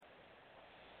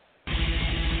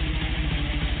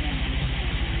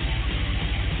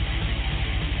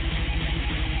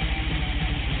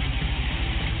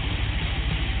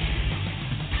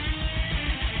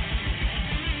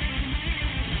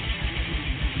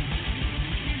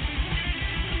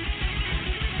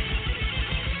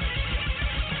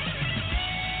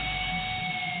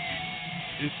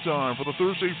time for the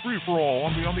Thursday free-for-all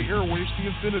on the Airwaves, the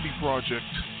Infinity Project.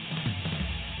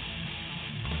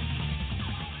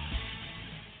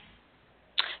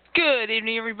 Good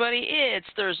evening, everybody. It's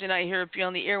Thursday night here at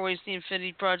Beyond the Airwaves, the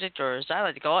Infinity Project, or as I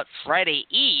like to call it, Friday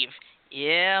Eve.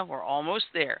 Yeah, we're almost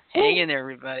there. Hang in there,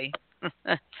 everybody.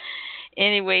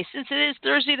 Anyway, since it is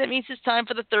Thursday, that means it's time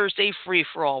for the Thursday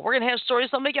free-for-all. We're going to have stories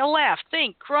that'll make you laugh,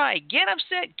 think, cry, get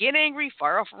upset, get angry,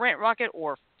 fire off a rant rocket,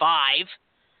 or five.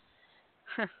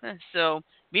 So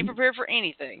be prepared for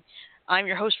anything. I'm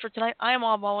your host for tonight. I am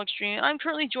Oddball Extreme. I'm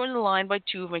currently joined on the line by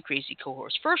two of my crazy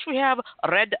cohorts. First, we have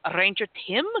Red Ranger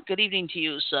Tim. Good evening to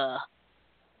you, sir.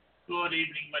 Good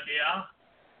evening, my dear.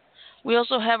 We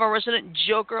also have our resident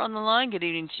Joker on the line. Good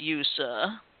evening to you,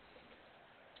 sir.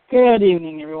 Good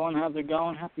evening, everyone. How's it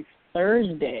going? Happy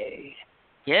Thursday.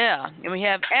 Yeah, and we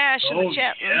have Ash in the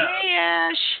chat room. Yeah. Hey,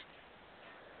 Ash.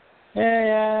 Hey,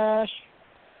 Ash.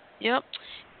 Yep.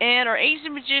 And our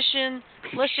Asian magician,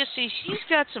 let's just say she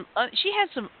had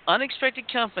some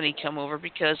unexpected company come over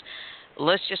because,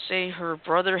 let's just say her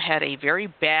brother had a very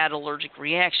bad allergic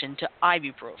reaction to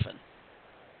ibuprofen.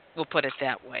 We'll put it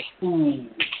that way. Ooh,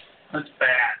 that's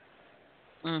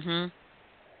bad. Mm-hmm.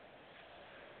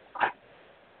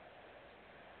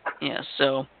 Yeah,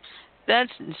 so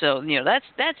that's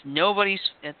nobody's.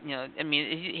 I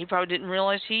mean, he probably didn't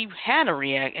realize he had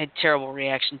a terrible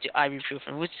reaction to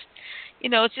ibuprofen, which,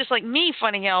 it's just like me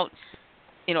finding out,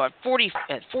 at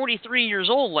 43 years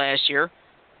old last year,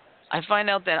 I find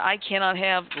out that I cannot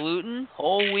have gluten,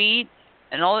 whole wheat,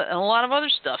 and a lot of other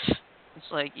stuff.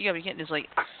 It's like, you gotta be kidding. It's like,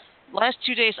 last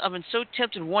 2 days I've been so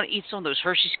tempted to want to eat some of those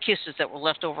Hershey's Kisses that were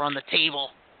left over on the table.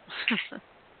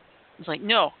 It's like,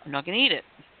 no, I'm not gonna eat it.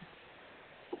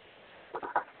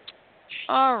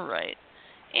 All right.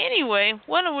 Anyway,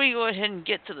 why don't we go ahead and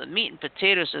get to the meat and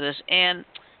potatoes of this? And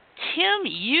Tim,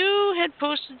 you had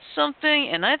posted something,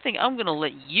 and I think I'm going to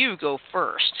let you go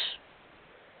first.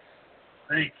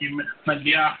 Thank you, my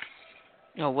dear.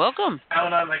 You're welcome. How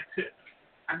would I like to?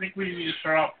 I think we need to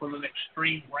start off with an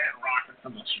extreme rant rocket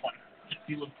on this one. If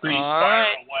you would please fire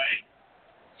away.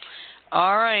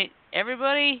 All right,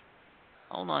 everybody.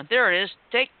 Hold on. There it is.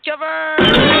 Take cover.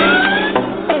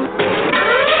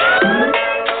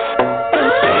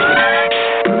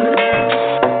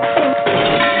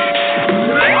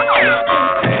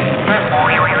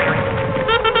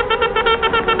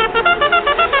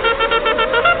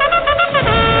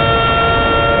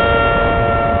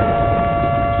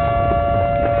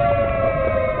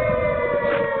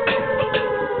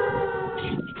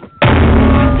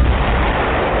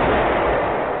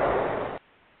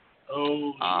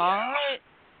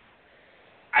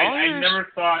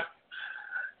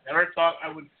 Never thought I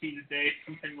would see today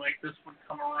something like this would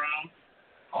come around.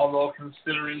 Although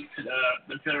considering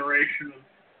the generation of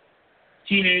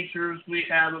teenagers we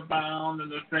have abound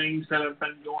and the things that have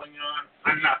been going on,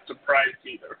 I'm not surprised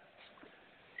either.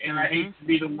 And I hate to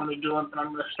be the one to do it, but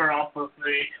I'm going to start off with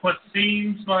what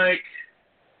seems like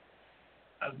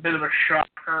a bit of a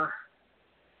shocker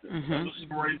of the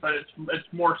story, but it's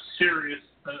more serious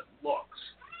than it looks.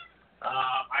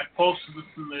 I posted this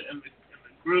in the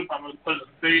group. I'm going to put it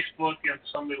on Facebook. If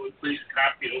somebody would please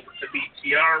copy it over to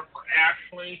BTR for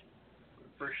Ashley,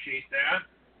 appreciate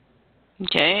that.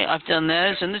 Okay, I've done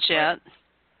that. It's in the chat.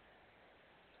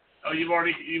 Oh, you've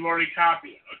already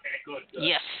copied it. Okay, good.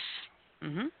 Yes.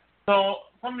 So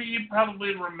some of you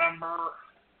probably remember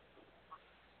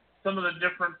some of the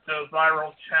different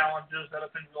viral challenges that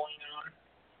have been going on.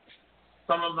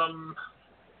 Some of them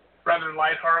rather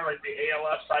lighthearted, like the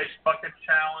ALS Ice Bucket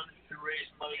Challenge to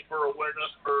raise money for awareness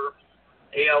for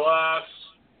ALS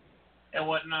and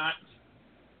whatnot.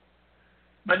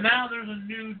 But now there's a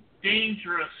new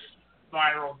dangerous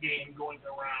viral game going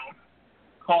around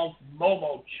called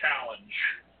Momo Challenge.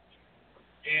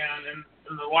 And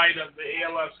in the light of the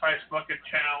ALS Ice Bucket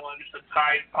Challenge, the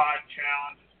Tide Pod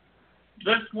Challenge,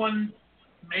 this one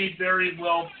may very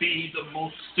well be the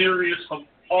most serious of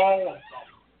all of them,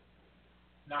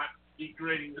 not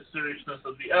degrading the seriousness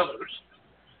of the others,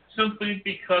 simply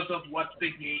because of what the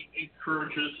game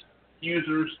encourages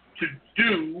users to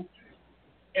do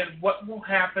and what will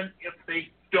happen if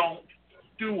they don't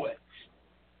do it.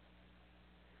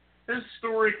 This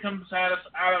story comes at us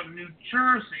out of New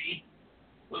Jersey,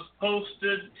 was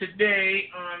posted today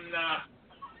on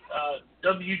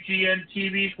WGN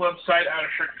TV's website out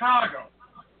of Chicago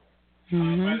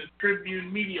by the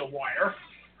Tribune Media Wire.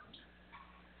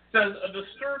 Says a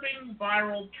disturbing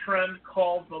viral trend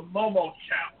called the Momo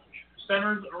Challenge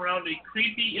centers around a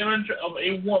creepy image of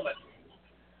a woman.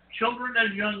 Children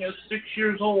as young as 6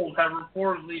 years old have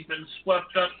reportedly been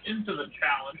swept up into the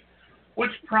challenge,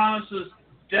 which promises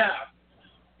death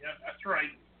Yeah, that's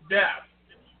right. Death.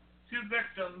 To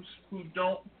victims who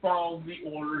don't follow the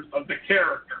orders of the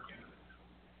character.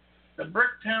 The Brick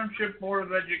Township Board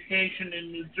of Education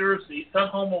in New Jersey sent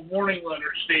home a warning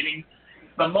letter stating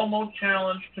the Momo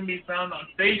Challenge can be found on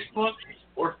Facebook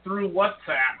or through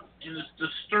WhatsApp and is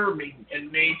disturbing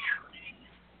in nature.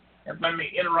 And let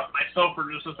me interrupt myself for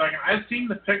just a second. I've seen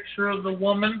the picture of the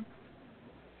woman.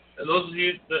 And those of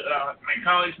you, my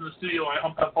colleagues in the studio, I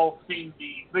hope have both seen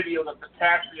the video that's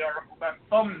attached to the article. That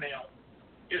thumbnail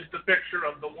is the picture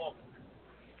of the woman.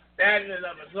 That in and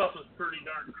of itself is pretty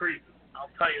darn creepy. I'll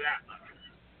tell you that much.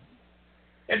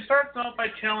 It starts out by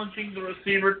challenging the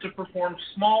receiver to perform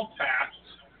small tasks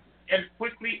and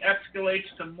quickly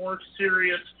escalates to more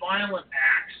serious violent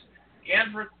acts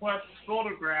and requests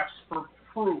photographs for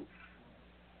proof.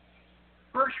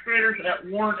 First graders at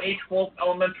Warren H. Wolf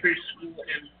Elementary School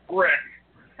in Brick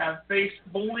have faced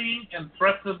bullying and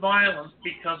threats of violence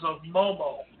because of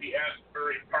Momo, the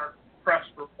Asbury Park press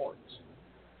reports.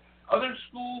 Other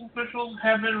school officials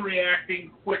have been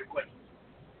reacting quickly.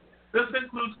 This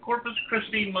includes Corpus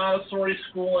Christi Montessori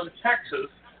School in Texas,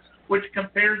 which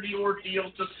compared the ordeal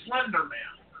to Slender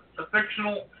Man, the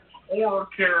fictional horror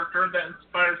character that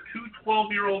inspired two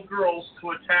 12-year-old girls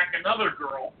to attack another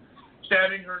girl,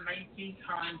 stabbing her 19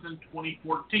 times in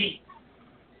 2014.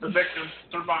 The victims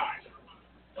survived.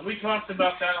 And we talked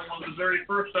about that in one of the very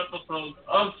first episodes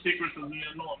of Secrets of the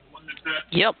Unknown, when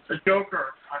the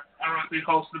Joker, ironically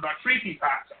hosted about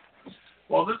creepypasta.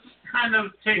 Well, this kind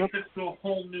of takes it to a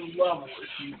whole new level, if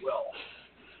you will.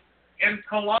 In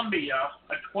Colombia,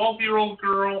 a 12-year-old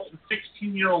girl and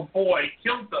 16-year-old boy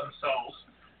killed themselves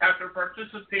after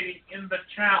participating in the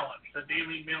challenge, the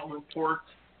Daily Mail reports,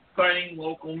 citing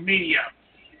local media.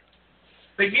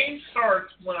 The game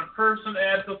starts when a person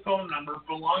adds a phone number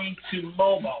belonging to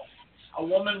Momo, a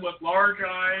woman with large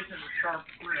eyes and a sharp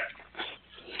grin.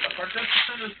 The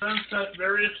participant is then set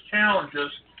various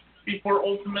challenges before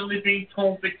ultimately being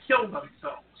told to kill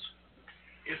themselves.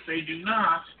 If they do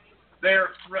not, they are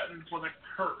threatened with a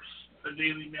curse, the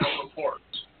Daily Mail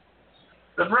reports.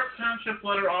 The Brick Township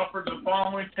letter offered the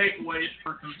following takeaways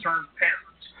for concerned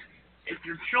parents. If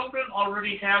your children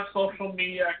already have social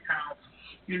media accounts,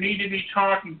 you need to be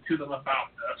talking to them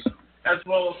about this, as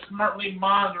well as smartly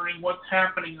monitoring what's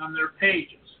happening on their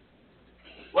pages.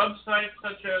 Websites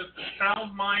such as the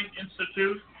Child Mind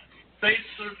Institute, Safe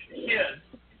Search Kids,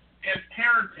 and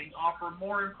Parenting offer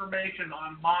more information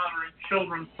on monitoring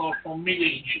children's social media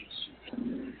use.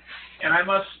 And I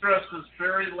must stress this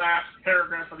very last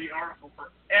paragraph of the article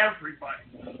for everybody.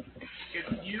 If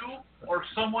you or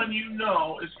someone you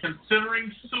know is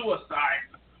considering suicide,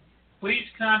 please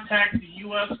contact the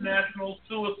U.S. National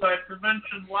Suicide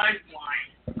Prevention Lifeline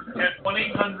at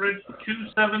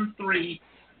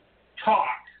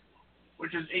 1-800-273-TALK,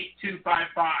 which is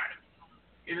 8255.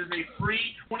 It is a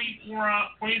free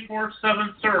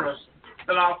 24/7 service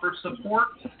that offers support,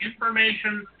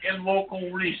 information, and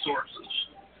local resources.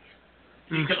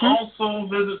 You can also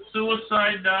visit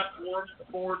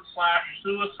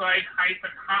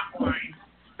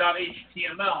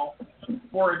suicide.org/suicide-hotline.html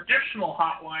for additional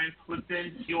hotlines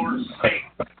within your state.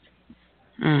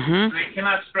 And I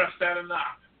cannot stress that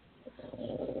enough.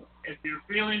 If you're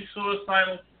feeling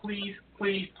suicidal, please,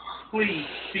 please, please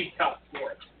seek help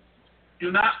for it.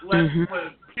 Do not let what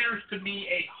appears to be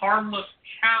a harmless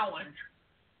challenge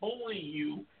bully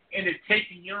you into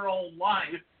taking your own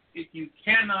life if you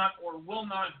cannot or will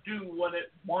not do what it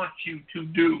wants you to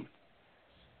do.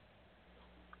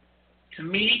 To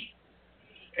me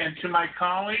and to my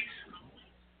colleagues,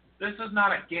 this is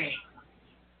not a game.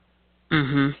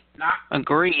 Not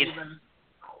Agreed. even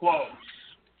close.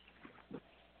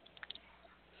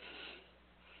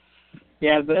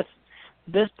 Yeah,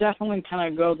 this definitely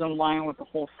kind of goes in line with the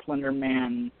whole Slender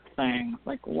Man thing.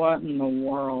 Like, what in the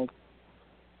world?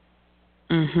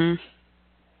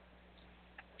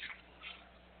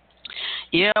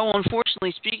 Yeah, well,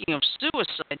 unfortunately, speaking of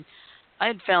suicide, I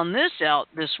had found this out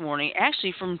this morning,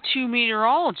 actually from two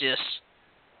meteorologists,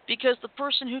 because the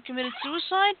person who committed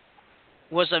suicide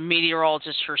was a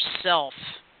meteorologist herself.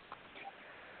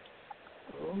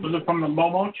 Was it from the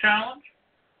Momo Challenge?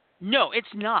 No,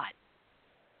 it's not.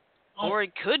 Oh. Or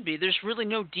it could be. There's really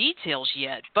no details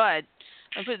yet. But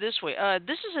I'll put it this way: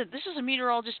 this is a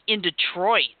meteorologist in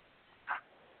Detroit.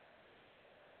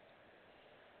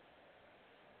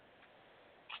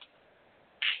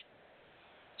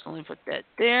 So let me put that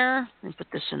there. Let me put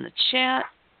this in the chat.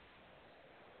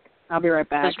 I'll be right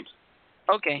back.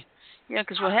 Okay. Yeah,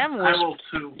 because what happened was. I will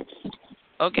too.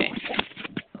 Okay.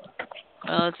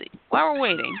 Let's see. While we're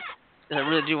waiting, because I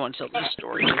really do want to tell this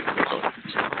story.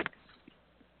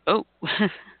 Oh.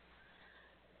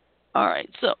 All right.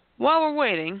 So while we're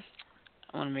waiting,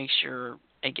 I want to make sure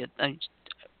I get. Right.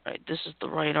 This is the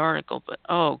right article, but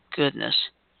oh goodness.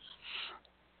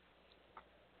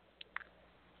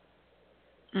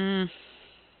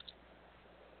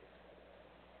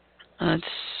 Let's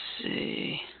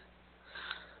see.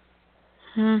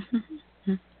 Okay,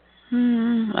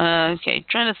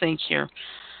 trying to think here.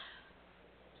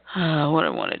 What I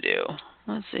want to do.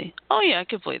 Let's see. Oh yeah, I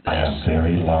could play this. I have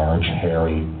very large,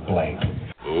 hairy blank.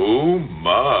 Oh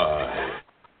my.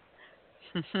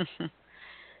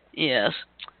 Yes.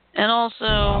 And also...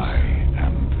 I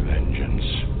am vengeance.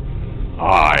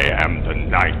 I am the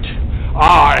night.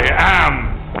 I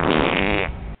am...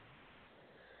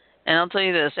 And I'll tell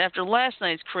you this, after last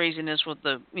night's craziness with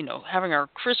the, having our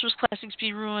Christmas classics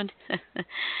be ruined,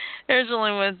 there's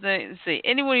only one thing to say.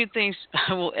 Anyone who thinks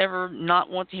I will ever not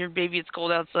want to hear Baby It's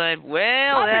Cold Outside,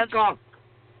 well, that's... Poppycock!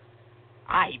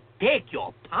 I beg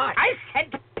your pardon. I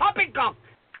said poppycock!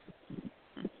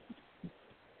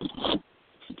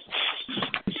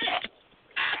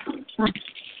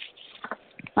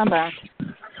 I'm back.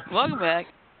 Welcome back.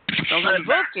 Sounds like you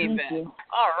both came Thank back. you.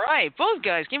 All right, both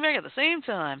guys came back at the same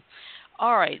time.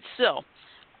 All right,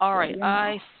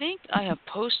 I think I have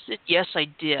posted. Yes, I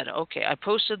did. Okay, I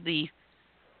posted the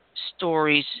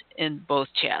stories in both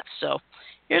chats. So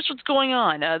here's what's going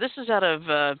on. This is out of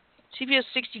CBS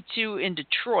 62 in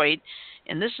Detroit,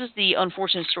 and this is the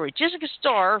unfortunate story. Jessica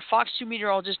Starr, Fox 2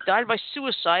 meteorologist, died by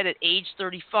suicide at age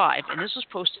 35, and this was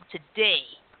posted today.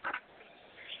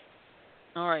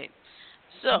 All right,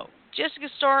 so Jessica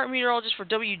Starr, meteorologist for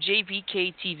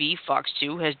WJBK-TV, Fox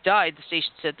 2, has died, the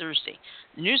station said Thursday.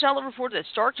 The news outlet reported that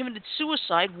Starr committed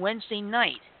suicide Wednesday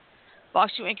night.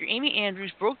 Fox 2 anchor Amy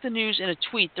Andrews broke the news in a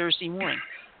tweet Thursday morning.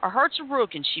 Our hearts are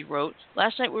broken, she wrote.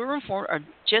 Last night we were informed our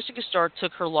Jessica Starr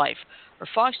took her life. Our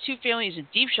Fox 2 family is in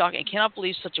deep shock and cannot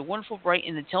believe such a wonderful, bright,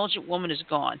 and intelligent woman is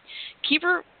gone. Keep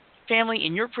her family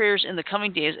in your prayers in the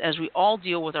coming days as we all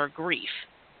deal with our grief.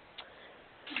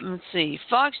 Let's see.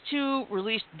 Fox 2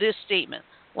 released this statement.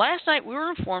 Last night we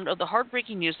were informed of the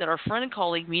heartbreaking news that our friend and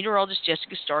colleague, meteorologist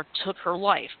Jessica Starr, took her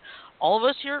life. All of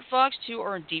us here at Fox 2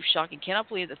 are in deep shock and cannot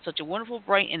believe that such a wonderful,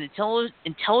 bright, and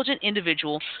intelligent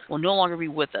individual will no longer be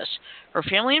with us. Her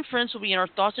family and friends will be in our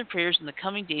thoughts and prayers in the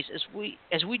coming days as we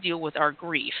deal with our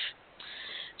grief.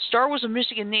 Starr was a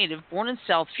Michigan native, born in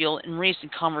Southfield and raised in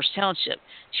Commerce Township.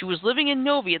 She was living in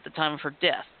Novi at the time of her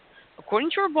death.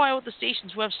 According to her bio at the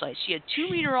station's website, she had 2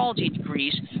 meteorology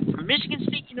degrees from Michigan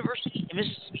State University and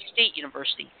Mississippi State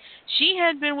University. She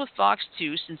had been with Fox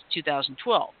 2 since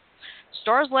 2012.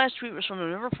 Starr's last tweet was from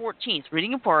November 14th,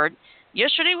 reading apart,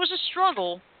 Yesterday was a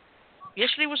struggle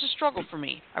for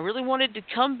me. I really wanted to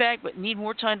come back but need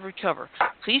more time to recover.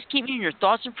 Please keep me in your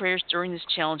thoughts and prayers during this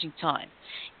challenging time.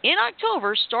 In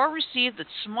October, Starr received the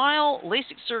Smile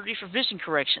LASIK surgery for vision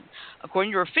correction.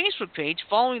 According to her Facebook page,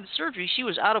 following the surgery, she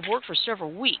was out of work for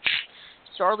several weeks.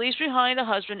 Starr leaves behind a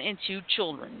husband and 2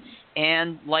 children.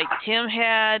 And like Tim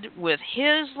had with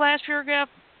his last paragraph,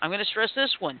 I'm going to stress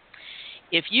this one.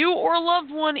 If you or a loved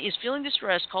one is feeling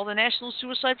distressed, call the National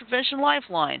Suicide Prevention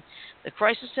Lifeline. The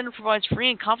Crisis Center provides free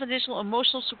and confidential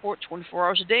emotional support 24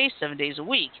 hours a day, 7 days a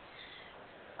week.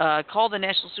 Call the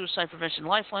National Suicide Prevention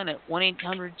Lifeline at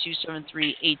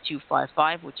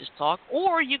 1-800-273-8255, which is talk,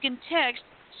 or you can text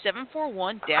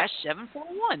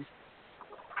 741-741.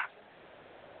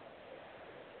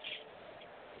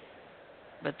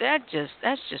 But that's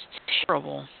just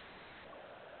terrible.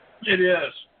 It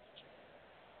is.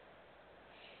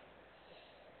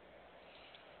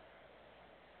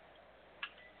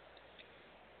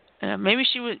 Maybe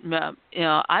she would,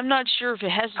 I'm not sure if it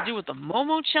has to do with the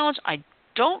Momo challenge. I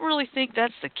don't really think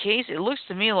that's the case. It looks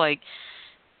to me like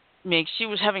she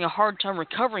was having a hard time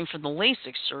recovering from the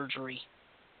LASIK surgery.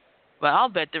 But I'll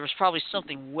bet there was probably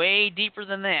something way deeper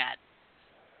than that.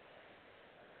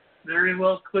 Very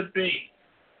well could be.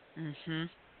 Mm-hmm.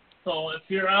 So if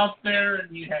you're out there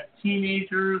and you have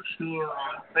teenagers who are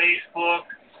on Facebook,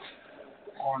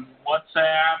 on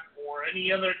WhatsApp, or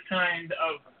any other kind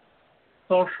of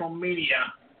social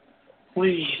media,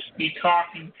 please be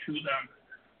talking to them.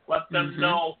 Let them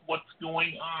know what's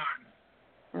going on.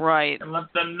 Right. And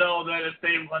let them know that if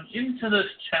they run into this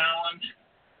challenge,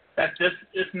 that this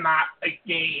is not a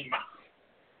game.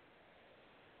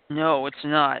 No, it's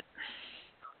not.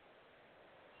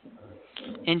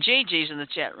 And JJ's in the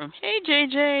chat room. Hey,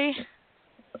 JJ.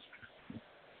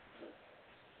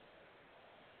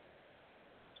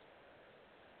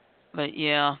 But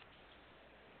yeah,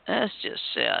 that's just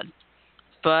sad.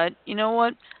 But you know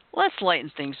what? Let's lighten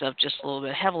things up just a little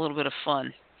bit. Have a little bit of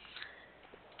fun.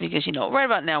 Because, right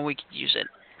about now we could use it.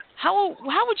 How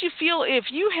would you feel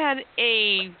if you had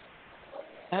a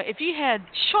if you had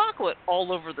chocolate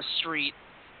all over the street.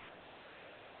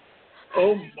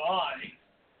 Oh my.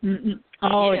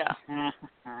 Oh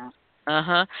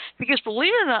Yeah. Because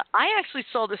believe it or not, I actually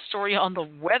saw this story on the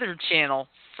Weather Channel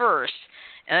first,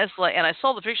 and I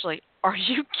saw the picture like, are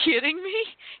you kidding me?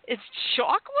 It's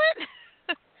chocolate?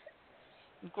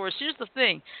 Of course, here's the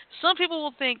thing. Some people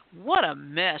will think, what a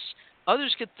mess.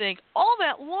 Others could think, all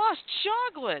that lost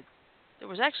chocolate. There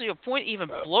was actually a point even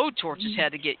blowtorches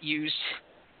had to get used.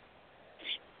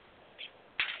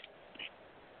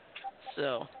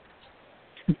 So.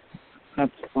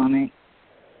 That's funny.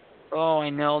 Oh,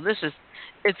 I know.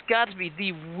 It's got to be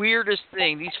the weirdest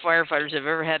thing these firefighters have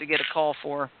ever had to get a call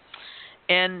for.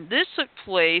 And this took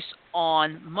place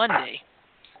on Monday.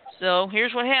 So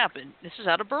here's what happened. This is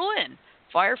out of Berlin.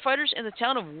 Firefighters in the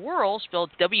town of Werl,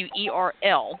 spelled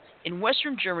W-E-R-L, in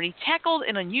western Germany, tackled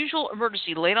an unusual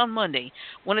emergency late on Monday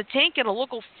when a tank at a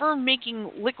local firm making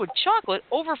liquid chocolate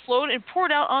overflowed and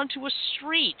poured out onto a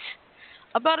street.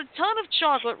 About a ton of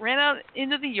chocolate ran out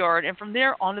into the yard and from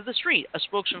there onto the street, a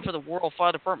spokesman for the Werl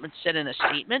Fire Department said in a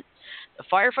statement. The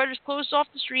firefighters closed off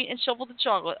the street and shoveled the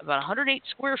chocolate about 108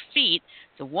 square feet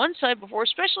to one side before a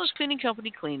specialist cleaning company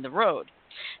cleaned the road.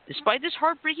 Despite this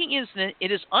heartbreaking incident,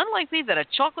 it is unlikely that a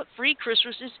chocolate-free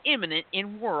Christmas is imminent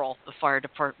in Werl, the fire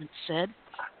department said.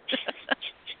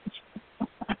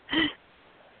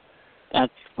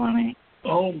 That's funny.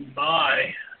 Oh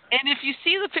my. And if you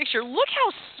see the picture, look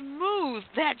how smooth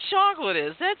that chocolate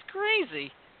is. That's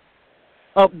crazy.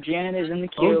 Oh, Janet is in the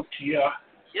queue. Oh, yeah.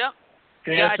 Yep.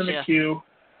 Janet's in the queue.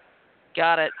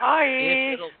 Got it.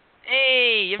 Hi.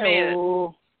 Hey, you made it.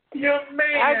 You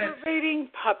made it. Aggravating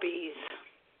puppies.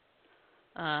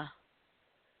 Now,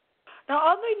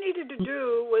 all they needed to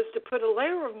do was to put a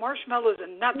layer of marshmallows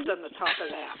and nuts on the top of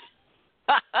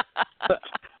that.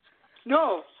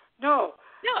 No.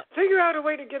 Figure out a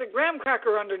way to get a graham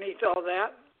cracker underneath all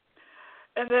that,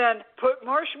 and then put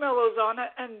marshmallows on it,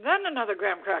 and then another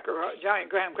giant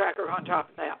graham cracker on top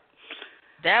of that.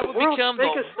 That would become the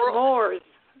biggest s'mores.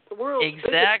 The world's exactly.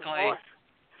 biggest s'mores.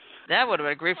 That would have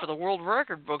been great for the world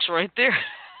record books right there.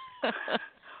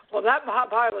 Well, that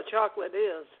pile of chocolate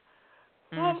is.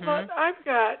 Well, but I've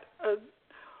got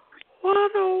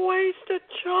what a waste of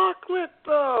chocolate,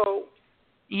 though.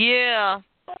 Yeah.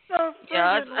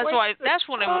 Yeah, that's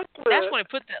when I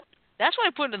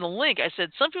put it in the link. I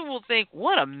said some people will think,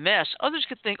 what a mess. Others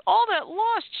could think, all that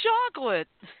lost chocolate.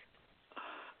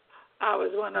 I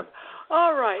was one of them.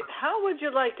 All right, how would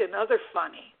you like another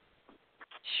funny?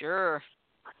 Sure.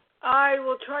 I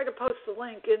will try to post the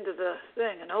link into the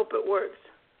thing and hope it works.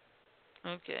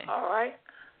 Okay. All right.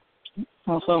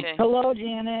 Also, okay. Hello,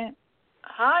 Janet.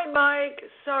 Hi, Mike.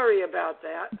 Sorry about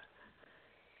that.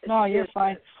 No, you're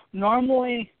fine.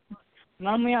 Normally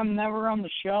I'm never on the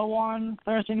show on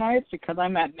Thursday nights because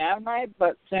I'm at Nav Night,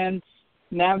 but since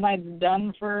Nav Night's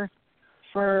done for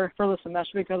the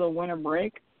semester because of winter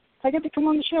break, I get to come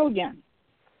on the show again.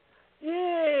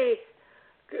 Yay!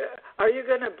 Are you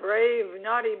going to brave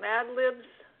naughty Mad Libs?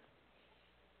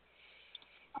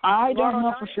 I don't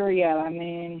know for sure yet. I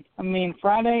mean,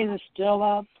 Fridays is still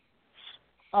up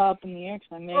in the air.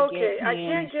 I may get I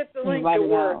can't get the link to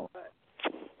work.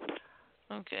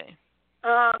 Okay.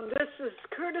 This is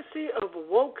courtesy of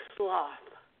Woke Sloth.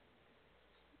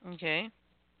 Okay.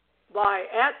 By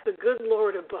At the Good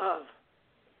Lord Above.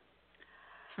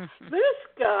 This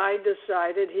guy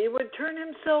decided he would turn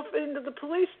himself into the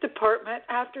police department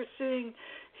after seeing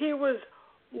he was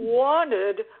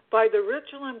wanted by the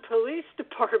Richland Police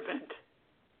Department.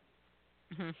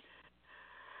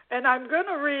 And I'm going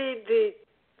to read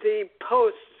the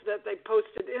posts that they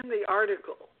posted in the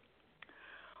article.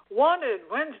 Wanted,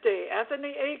 Wednesday,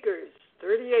 Anthony Akers,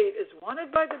 38, is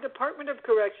wanted by the Department of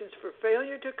Corrections for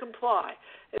failure to comply.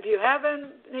 If you have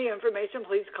any information,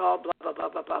 please call blah, blah, blah,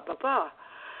 blah, blah, blah, blah.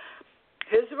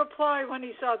 His reply when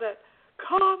he saw that,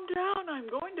 calm down, I'm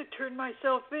going to turn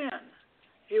myself in.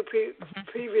 Few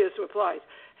previous replies.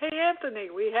 Hey, Anthony,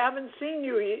 we haven't seen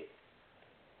you yet.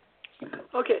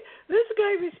 Okay, this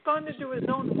guy responded to his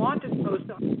own wanted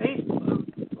post on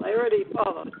Facebook. Clarity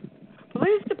follows.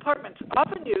 Police departments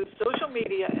often use social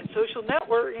media and social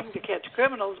networking to catch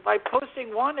criminals by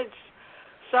posting wanted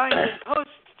signs and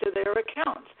posts to their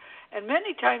accounts. And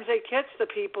many times they catch the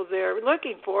people they're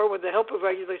looking for with the help of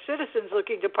regular citizens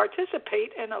looking to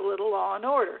participate in a little law and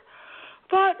order.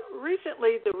 But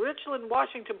recently, the Richland,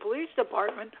 Washington Police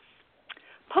Department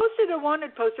posted a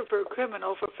wanted poster for a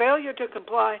criminal for failure to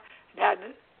comply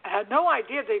and had no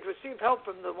idea they'd receive help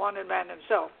from the wanted man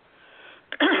himself.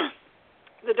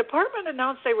 The department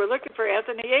announced they were looking for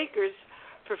Anthony Akers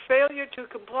for failure to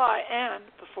comply, and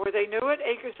before they knew it,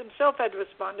 Akers himself had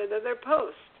responded to their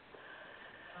post.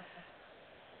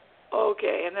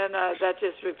 Okay, and then that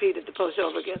just repeated the post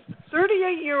over again.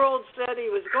 38-year-old said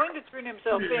he was going to turn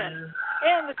himself in,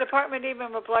 and the department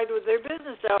even replied with their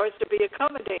business hours to be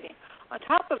accommodating. On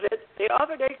top of it, they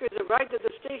offered Akers a ride to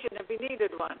the station if he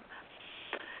needed one.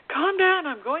 Calm down,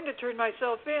 I'm going to turn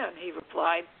myself in, he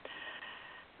replied.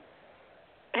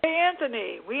 Hey,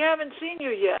 Anthony, we haven't seen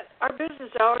you yet. Our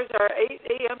business hours are 8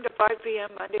 a.m. to 5 p.m.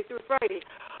 Monday through Friday.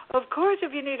 Of course,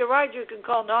 if you need a ride, you can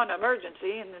call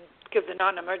non-emergency and then give the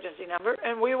non-emergency number,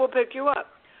 and we will pick you up.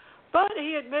 But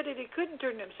he admitted he couldn't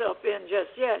turn himself in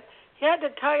just yet. He had to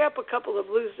tie up a couple of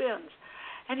loose ends,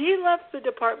 and he left the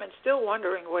department still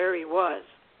wondering where he was.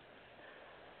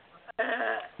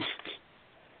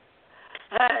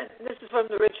 This is from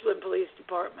the Richland Police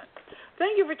Department.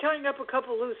 Thank you for tying up a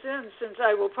couple loose ends, since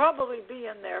I will probably be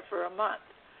in there for a month.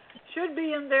 Should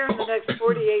be in there in the next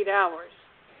 48 hours.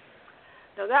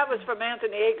 Now, that was from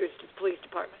Anthony Akers to the police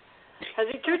department. Has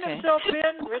he turned himself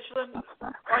in, Richland,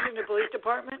 Washington Police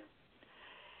Department?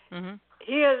 Mm-hmm.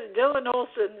 Dylan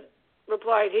Olson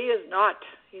replied, he is not.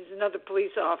 He's another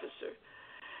police officer.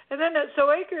 And then,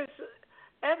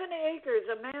 Anthony Akers,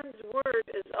 a man's word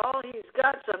is all he's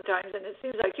got sometimes, and it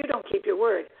seems like you don't keep your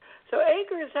word. So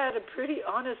Akers had a pretty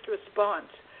honest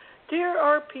response. Dear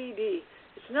RPD,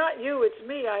 it's not you, it's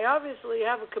me. I obviously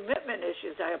have commitment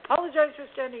issues. I apologize for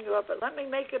standing you up, but let me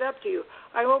make it up to you.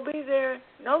 I will be there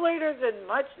no later than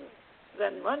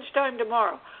lunchtime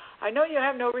tomorrow. I know you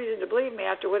have no reason to believe me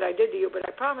after what I did to you, but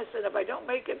I promise that if I don't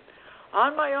make it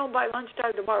on my own by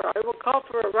lunchtime tomorrow, I will call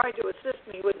for a ride to assist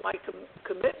me with my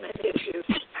commitment issues.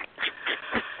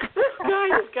 This guy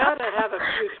has got to have a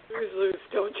few screws loose,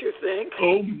 don't you think?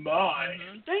 Oh, my.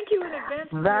 Thank you in advance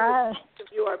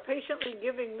if you are patiently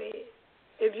giving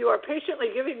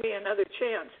me another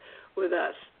chance with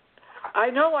us. I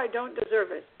know I don't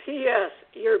deserve it. P.S.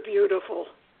 You're beautiful.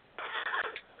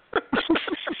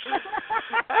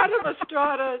 Adam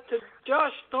Estrada to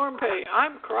Josh Thornpay,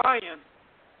 I'm crying.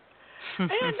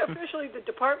 And officially, the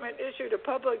department issued a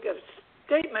public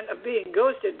statement of being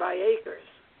ghosted by Akers.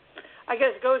 I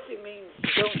guess ghosting means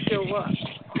don't show up.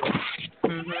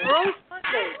 Morose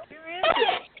Monday, dear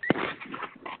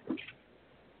Anthony.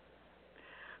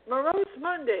 Morose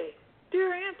Monday,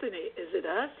 dear Anthony, is it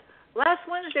us? Last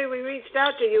Wednesday, we reached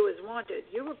out to you as wanted.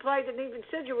 You replied and even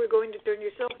said you were going to turn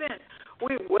yourself in.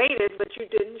 We waited, but you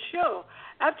didn't show.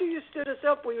 After you stood us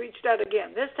up, we reached out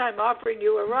again, this time offering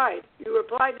you a ride. You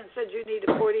replied and said you needed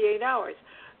 48 hours.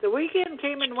 The weekend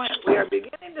came and went. We are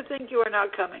beginning to think you are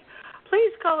not coming.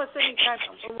 Please call us anytime,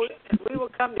 and we will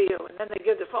come to you. And then they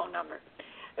give the phone number.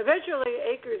 Eventually,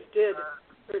 Akers did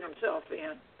turn himself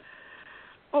in.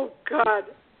 Oh, God.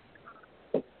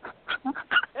 And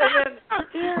then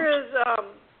here is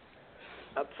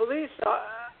a police...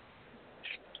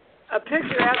 a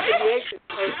picture after the Akers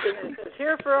post, and it says,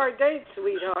 here for our date,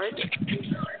 sweetheart.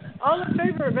 All in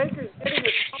favor of Akers getting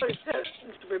a smaller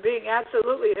sentence for being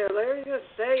absolutely hilarious,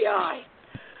 say aye.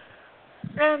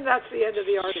 And that's the end of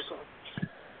the article.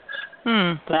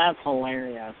 That's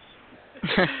hilarious.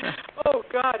 Oh,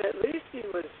 God, at least he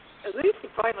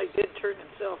finally did turn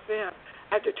himself in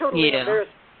after totally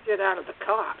embarrassing shit out of the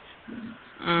cops.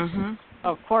 Mm-hmm.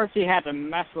 Of course he had to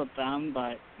mess with them,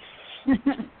 but...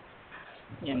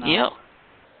 You know. Yep.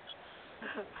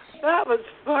 That was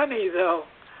funny, though.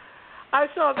 I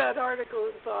saw that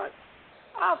article and thought,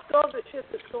 after all the shit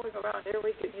that's going around here,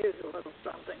 we could use a little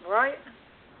something, right?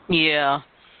 Yeah.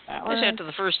 Especially after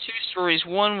the first two stories,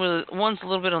 one's a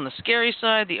little bit on the scary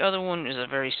side, the other one is a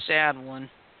very sad one.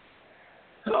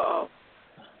 Uh-oh.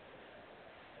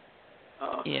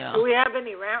 Yeah. Do we have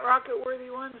any rant rocket-worthy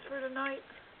ones for tonight?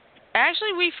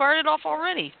 Actually, we fired it off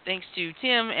already, thanks to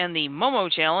Tim and the Momo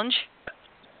Challenge.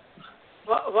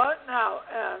 What now?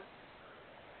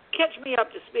 Catch me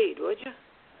up to speed, would you?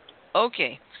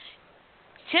 Okay.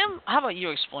 Tim, how about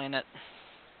you explain it?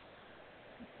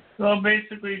 So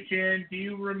basically, Jen, do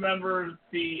you remember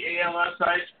the ALS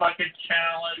Ice Bucket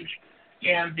Challenge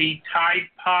and the Tide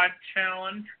Pod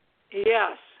Challenge?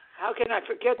 Yes. How can I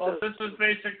forget those? Well, this is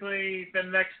basically the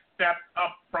next step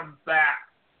up from that.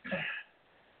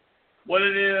 What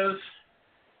it is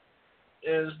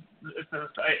it's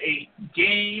a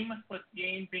game, with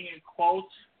game being in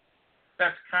quotes,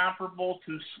 that's comparable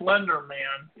to Slender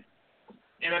Man.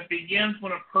 And it begins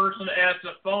when a person adds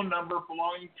a phone number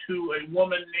belonging to a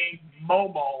woman named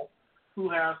Momo, who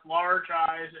has large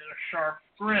eyes and a sharp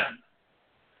grin.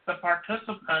 The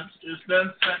participant is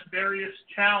then sent various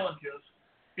challenges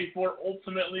before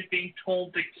ultimately being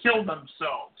told to kill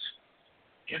themselves.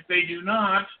 If they do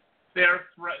not, they are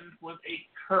threatened with a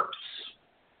curse.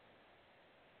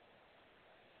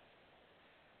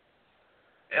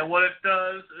 And what it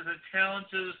does is it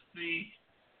challenges the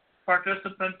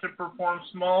participant to perform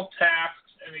small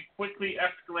tasks, and it quickly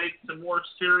escalates to more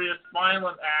serious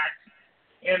violent acts,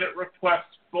 and it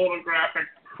requests photographic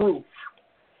proof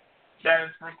that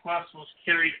its request was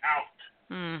carried out.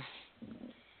 In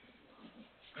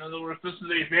other words, this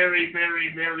is a very,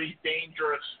 very, very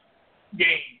dangerous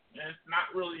game. And it's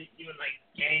not really even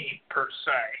a game per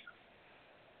se.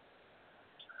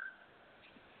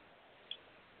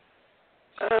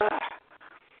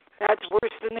 That's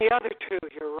worse than the other two.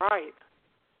 You're right.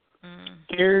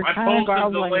 You're I kind of posted the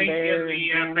gobbling link there.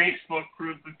 in the Facebook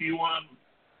group if you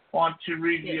want to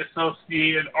read the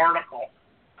associated article.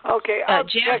 Okay, I'll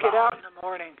Janet, check it out in the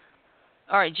morning.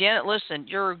 All right, Janet, listen,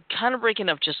 you're kind of breaking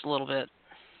up just a little bit.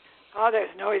 Oh, there's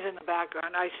noise in the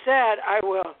background. I said I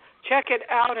will check it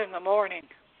out in the morning.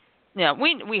 Yeah,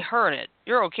 we heard it.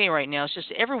 You're okay right now. It's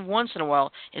just every once in a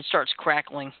while it starts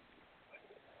crackling.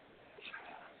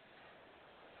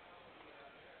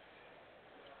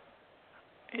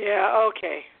 Yeah,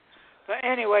 okay. But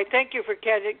anyway, thank you for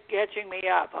catching me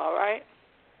up, all right?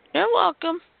 You're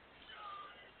welcome.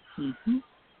 Mm-hmm.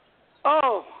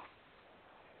 Oh,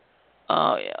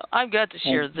 yeah. I've got to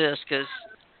share this because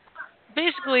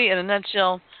basically, in a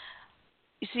nutshell,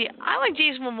 you see, I like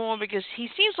Jason Momoa because he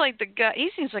seems like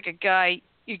a guy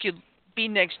you could be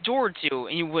next door to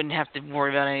and you wouldn't have to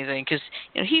worry about anything because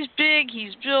he's big,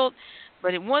 he's built.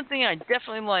 But one thing I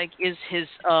definitely like is his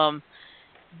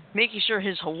making sure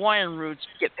his Hawaiian roots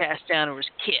get passed down to his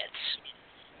kids.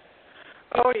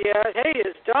 Oh yeah. Hey,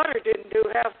 his daughter didn't do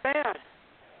half bad.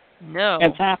 No.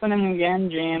 It's happening again,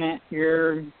 Janet.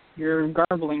 You're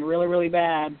garbling really, really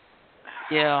bad.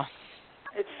 Yeah.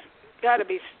 It's got to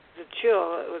be the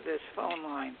chill with this phone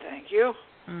line. Thank you.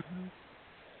 Mhm.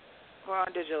 We're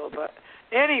on digital, but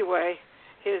anyway,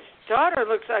 his daughter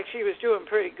looks like she was doing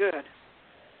pretty good.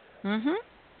 Mhm.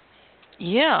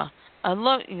 Yeah, I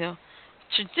love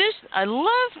I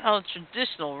love how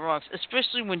traditional rocks,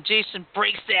 especially when Jason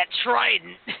breaks that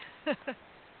trident.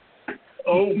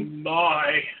 Oh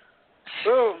my!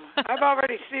 Boom! I've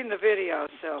already seen the video,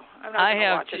 so I'm not going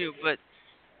to watch it. I have too, but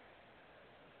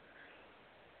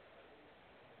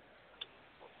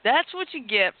that's what you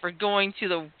get for going to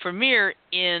the premiere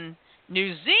in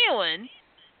New Zealand,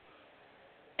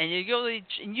 and you go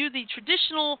and do the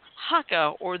traditional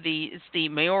haka, or it's the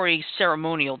Maori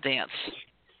ceremonial dance.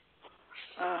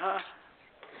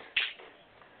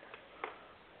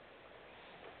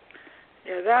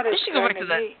 Yeah, that is kind of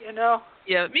neat,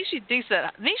 Yeah, it makes you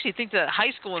think that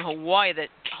high school in Hawaii that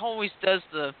always does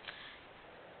this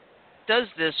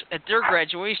at their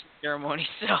graduation ceremony.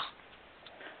 So.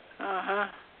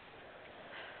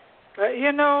 But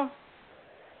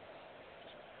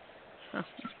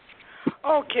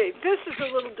okay, this is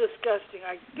a little disgusting.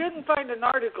 I didn't find an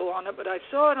article on it, but I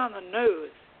saw it on the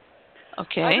news.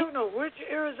 Okay. I don't know which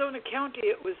Arizona county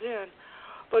it was in,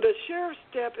 but a sheriff's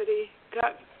deputy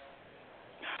got.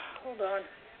 Hold on.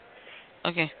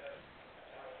 Okay.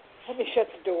 Let me shut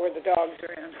the door. The dogs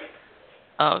are in.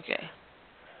 Okay.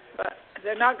 But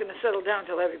they're not going to settle down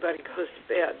till everybody goes to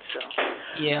bed. So.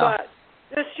 Yeah. But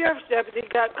this sheriff's deputy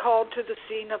got called to the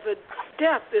scene of a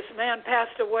death. This man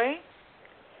passed away.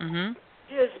 Mhm.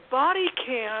 His body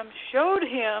cam showed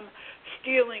him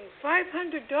stealing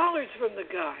 $500 from the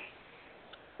guy.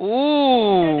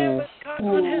 Ooh. And it was caught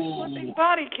on his flipping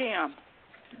body cam.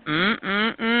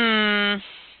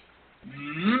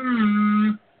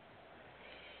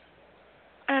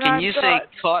 And Can you say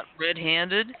caught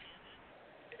red-handed?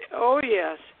 Oh,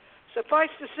 yes. Suffice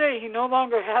to say, he no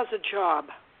longer has a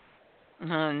job.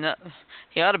 No,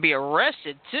 he ought to be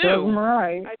arrested, too. Serves him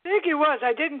right. I think he was.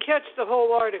 I didn't catch the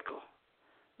whole article.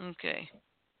 Okay.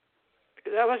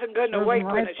 Because I wasn't going to wait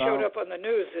when it showed up on the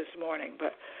news this morning.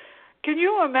 But can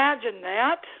you imagine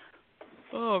that?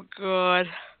 Oh, God.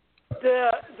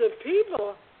 The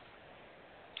people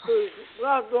whose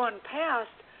loved one passed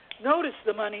noticed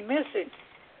the money missing.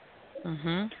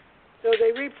 Mhm. So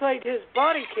they replayed his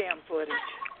body cam footage.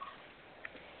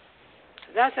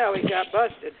 That's how he got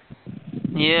busted.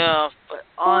 Yeah, but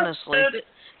honestly,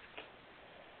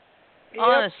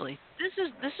 this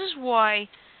is why,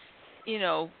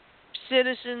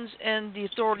 citizens and the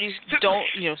authorities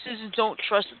citizens don't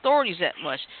trust authorities that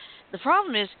much. The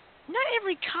problem is, not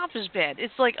every cop is bad.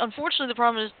 It's like, unfortunately, the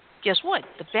problem is, guess what?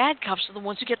 The bad cops are the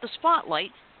ones who get the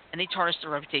spotlight, and they tarnish the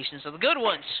reputations of the good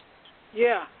ones.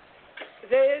 Yeah.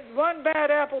 One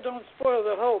bad apple don't spoil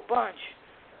the whole bunch,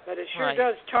 but it sure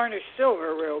does tarnish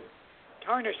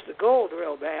the gold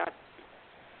real bad.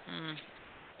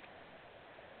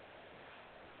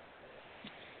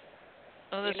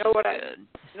 Oh, this You know is what good.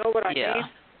 You know what I Yeah. mean?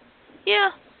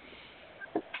 Yeah.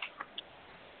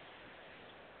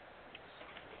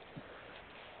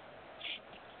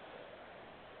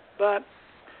 But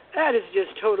that is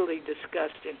just totally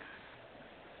disgusting.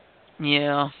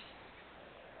 Yeah.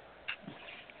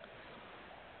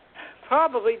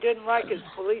 Probably didn't like his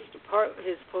police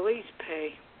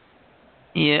pay.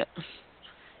 Yeah.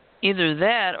 Either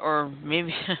that, or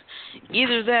maybe,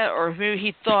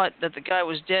 he thought that the guy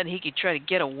was dead. He could try to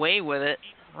get away with it,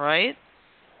 right?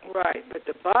 Right, but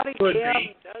the body Could cam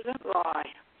be. doesn't lie.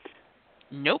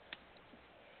 Nope.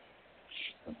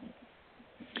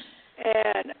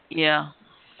 And Yeah.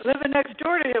 living next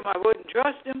door to him, I wouldn't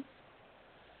trust him.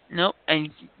 Nope.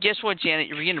 And guess what, Janet?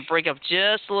 You're beginning to break up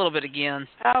just a little bit again.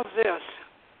 How's this?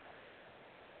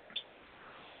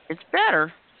 It's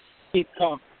better. Keep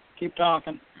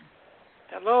talking.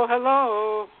 Hello,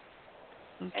 hello.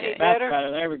 Okay. Any That's better?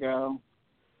 better. There we go.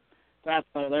 That's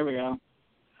better. There we go.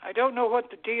 I don't know what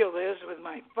the deal is with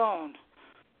my phone.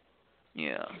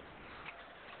 Yeah.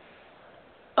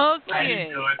 I Okay.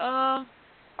 didn't do it. All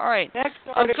right. Next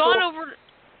I've article.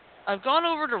 gone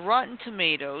over to Rotten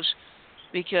Tomatoes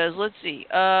because let's see.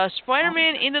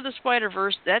 Spider-Man Into the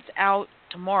Spider-Verse, that's out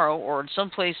tomorrow or in some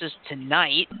places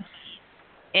tonight.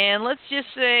 And let's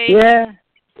just say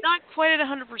not quite at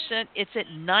 100%, it's at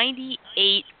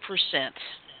 98%.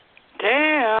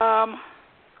 Damn.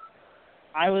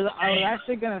 I was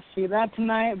actually gonna see that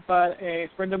tonight, but a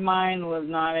friend of mine was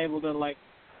not able to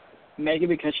make it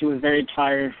because she was very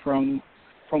tired from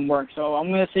work. So I'm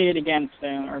gonna see it again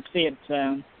soon, or see it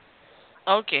soon.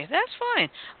 Okay, that's fine.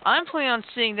 I'm planning on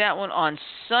seeing that one on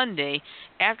Sunday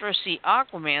after I see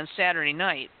Aquaman Saturday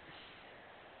night.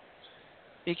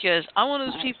 Because I'm one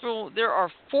of those people, there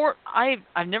are 4,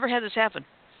 I've never had this happen.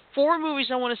 4 movies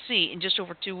I want to see in just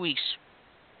over 2 weeks.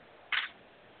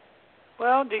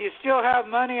 Well, do you still have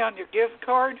money on your gift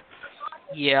card?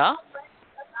 Yeah.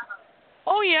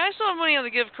 Oh yeah, I still have money on the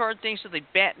gift card thanks to the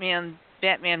Batman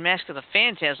Mask of the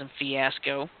Phantasm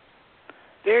fiasco.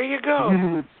 There you go.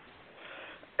 Mhm.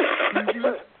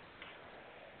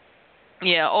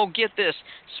 Yeah, oh, get this.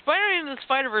 Spider-Man and the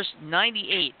Spider-Verse,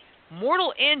 98.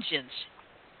 Mortal Engines,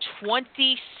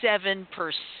 27%.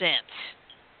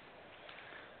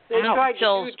 They tried to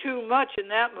Tells- do too much in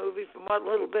that movie from what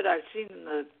little bit I've seen in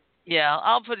the... Yeah,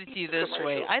 I'll put it to you this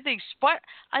way. I think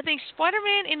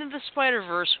Spider-Man Into the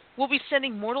Spider-Verse will be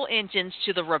sending Mortal Engines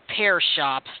to the repair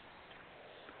shop.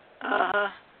 Uh-huh.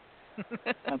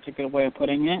 That's a good way of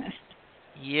putting it.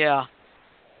 Yeah.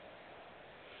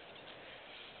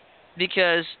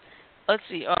 Because, let's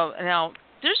see, now,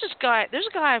 there's a guy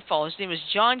I follow. His name is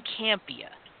John Campia,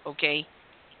 okay?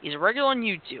 He's a regular on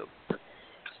YouTube.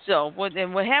 So, what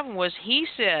happened was, he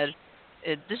said,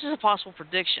 this is a possible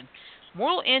prediction,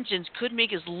 Mortal Engines could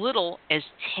make as little as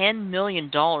 $10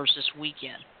 million this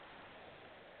weekend.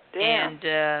 Damn.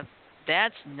 And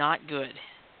that's not good.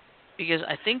 Because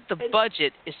I think the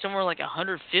budget is somewhere like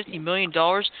 $150 million.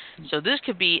 So this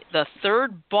could be the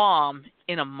third bomb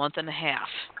in a month and a half.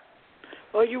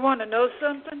 Well, you want to know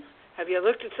something? Have you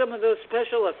looked at some of those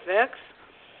special effects?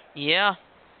 Yeah.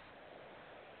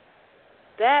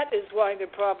 That is why they're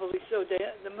probably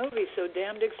the movie's so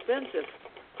damned expensive.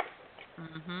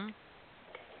 Mm-hmm.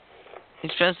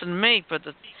 Expensive to make, but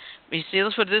you see,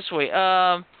 let's put it this way.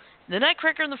 The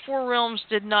Nutcracker in the Four Realms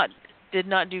did not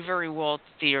do very well at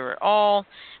the theater at all.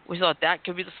 We thought that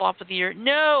could be the flop of the year.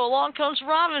 No, along comes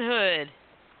Robin Hood.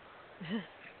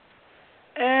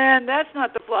 And that's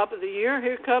not the flop of the year.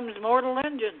 Here comes Mortal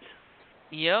Engines.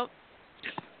 Yep.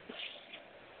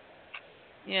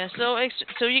 Yeah,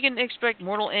 so you can expect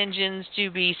Mortal Engines to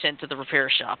be sent to the repair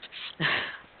shop.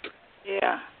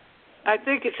 Yeah. I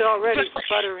think it's already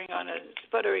sputtering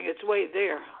its way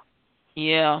there.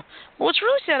 Yeah. Well, what's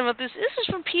really sad about this is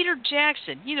from Peter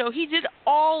Jackson. You know, he did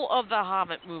all of the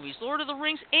Hobbit movies, Lord of the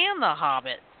Rings and the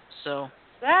Hobbit. So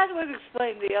that would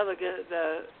explain the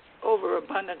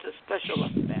overabundance of special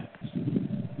effects.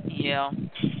 yeah.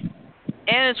 And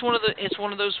it's one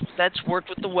of those that's worked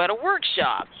with the Weta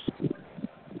Workshop.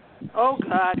 Oh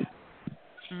God.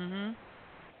 Mhm.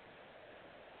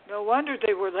 No wonder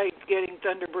they were late getting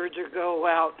Thunderbirds or Go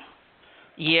out.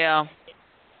 Yeah.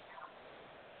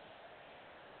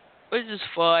 Which is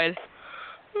fine.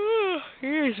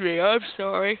 Excuse me, I'm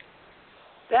sorry.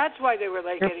 That's why they were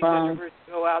late getting Thunderbirds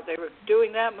to go out. They were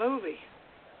doing that movie.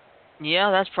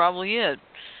 Yeah, that's probably it.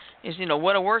 Is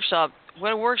Weta Workshop,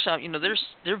 you know,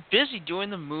 they're busy doing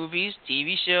the movies,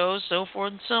 TV shows, so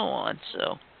forth and so on.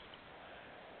 So.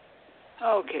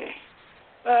 Okay.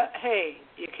 But hey,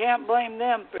 you can't blame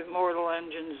them for Mortal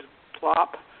Engines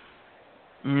flop.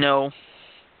 No.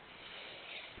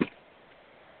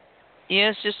 Yeah,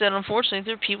 it's just that unfortunately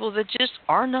there are people that just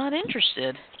are not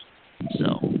interested.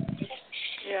 So.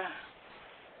 Yeah.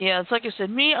 Yeah, it's like I said,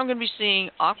 I'm going to be seeing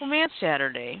Aquaman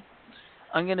Saturday.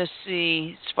 I'm going to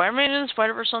see Spider-Man and the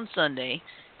Spider-Verse on Sunday.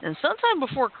 And sometime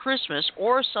before Christmas,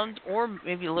 or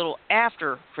maybe a little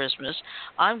after Christmas,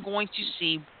 I'm going to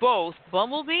see both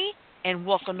Bumblebee and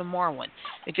Welcome to Marwen,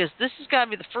 because this has got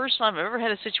to be the first time I've ever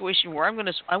had a situation where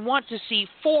I want to see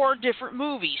 4 different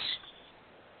movies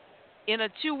in a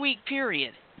 2-week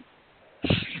period.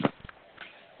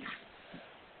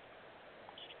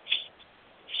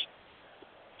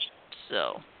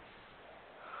 So.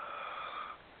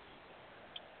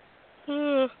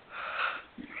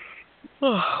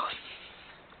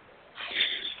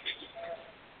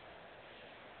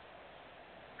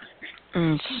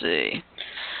 Let's see.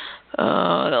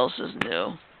 What else is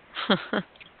new?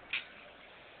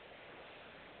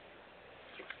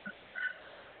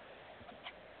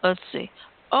 Let's see.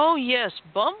 Oh, yes,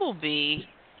 Bumblebee.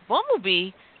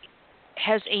 Bumblebee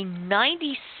has a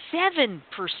 97%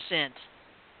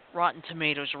 Rotten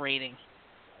Tomatoes rating.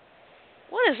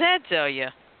 What does that tell you?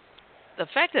 The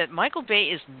fact that Michael Bay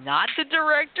is not the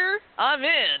director, I'm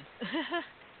in.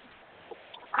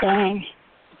 Dang.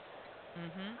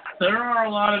 There are a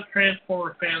lot of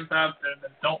Transformer fans out there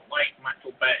that don't like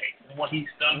Michael Bay and what he's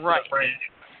done for the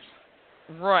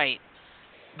franchise. Right.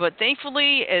 But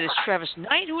thankfully, it is Travis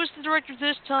Knight who is the director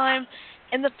this time,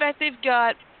 and the fact they've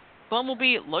got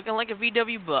Bumblebee looking like a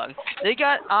VW bug. They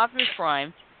got Optimus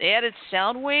Prime. They added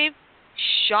Soundwave,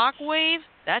 Shockwave.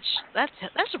 That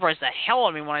surprised the hell out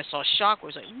of me when I saw Shockwave. I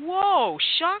was like, whoa,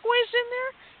 Shockwave's in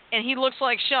there? And he looks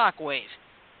like Shockwave.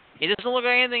 He doesn't look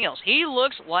like anything else. He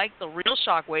looks like the real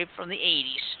Shockwave from the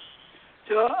 80s.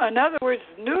 So, in other words,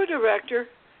 new director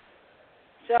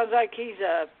sounds like he's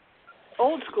a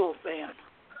old school fan.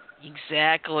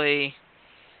 Exactly.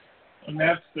 And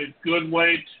that's a good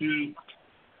way to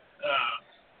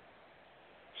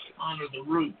honor the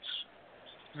roots,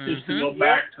 is to go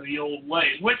back to the old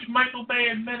ways, which Michael Bay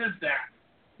admitted that,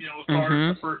 as far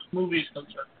as the first movie is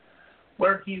concerned.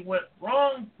 Where he went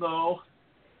wrong, though,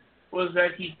 was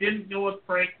that he didn't go with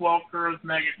Frank Welker as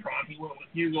Megatron. He went with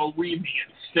Hugo Weaving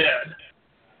instead.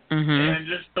 And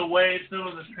just the way some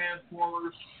of the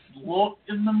Transformers look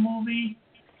in the movie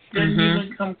didn't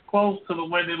even come close to the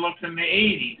way they looked in the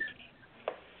 80s.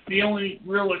 The only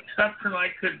real exception I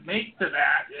could make to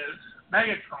that is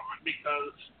Megatron,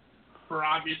 because for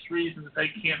obvious reasons they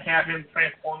can't have him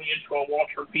transforming into a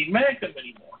Walter P. Magnum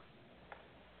anymore.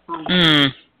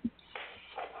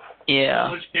 Yeah.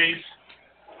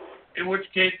 In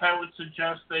which case I would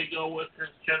suggest they go with his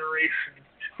Generation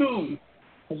 2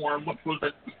 form, which was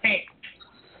a tank.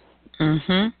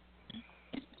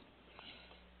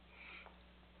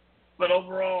 But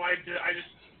overall, I just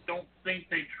don't think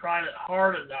they tried it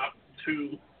hard enough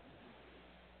to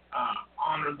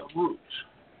honor the roots.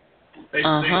 They say,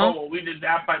 oh, well, we did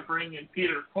that by bringing in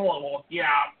Peter Cullen. Well,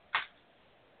 yeah,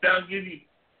 that'll give you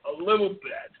a little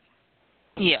bit.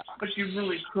 Yeah. But you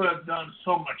really could have done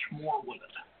so much more with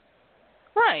it.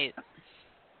 Right.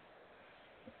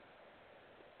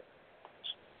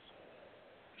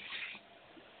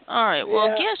 All right. Well,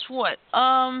 guess what?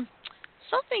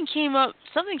 Something came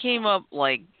up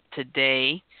like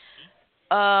today.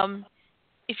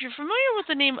 If you're familiar with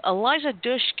the name Eliza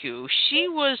Dushku, she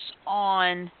was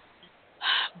on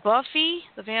Buffy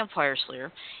the Vampire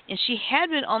Slayer, and she had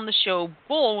been on the show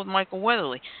Bull with Michael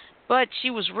Weatherly, but she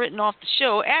was written off the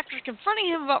show after confronting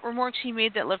him about remarks he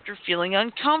made that left her feeling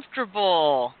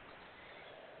uncomfortable.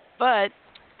 But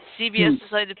CBS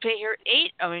decided to pay her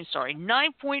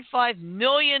 $9.5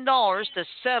 million to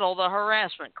settle the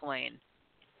harassment claim.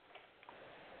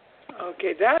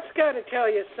 Okay, that's got to tell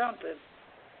you something.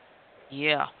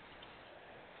 Yeah.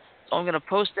 So I'm going to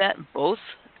post that in both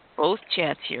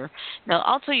chats here. Now,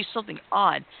 I'll tell you something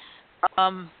odd.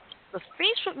 The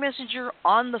Facebook Messenger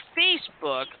on the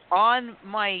Facebook on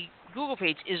my Google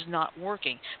page is not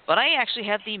working, but I actually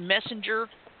have the Messenger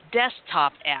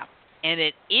desktop app, and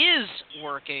it is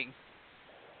working.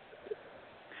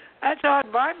 That's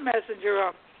odd. My Messenger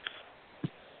on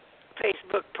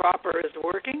Facebook proper is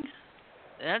working.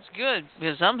 That's good,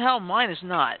 because somehow mine is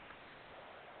not.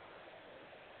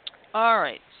 All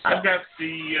right. So. I've got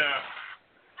the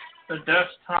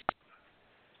desktop,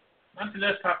 not the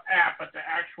desktop app, but the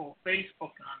actual Facebook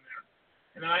on there.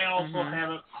 And I also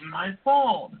have it on my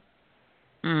phone.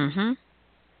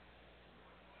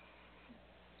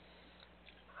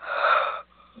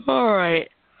 All right.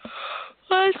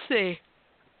 Let's see.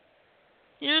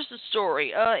 Here's the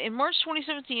story. In March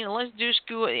 2017, Eliza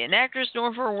Dushku, an actress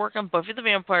known for her work on Buffy the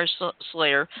Vampire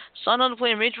Slayer, signed on to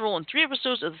play a major role in 3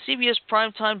 episodes of the CBS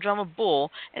primetime drama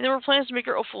Bull, and there were plans to make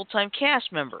her a full-time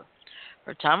cast member.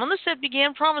 Her time on the set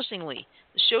began promisingly.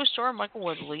 The show star, Michael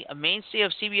Weatherly, a mainstay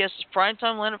of CBS's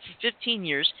primetime lineup for 15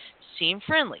 years, seemed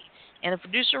friendly, and the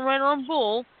producer and writer on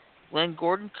Bull, Glenn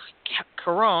Gordon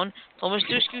Caron, told Miss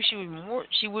Dushku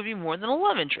she would be more than a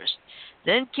love interest.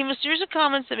 Then came a series of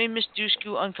comments that made Miss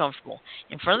Dushku uncomfortable.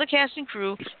 In front of the casting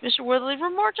crew, Mr. Weatherly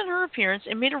remarked on her appearance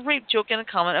and made a rape joke and a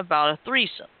comment about a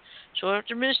threesome. So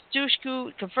after Miss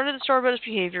Dushku confronted the star about his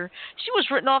behavior, she was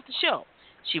written off the show.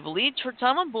 She believed her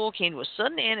time on Bull came to a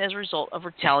sudden end as a result of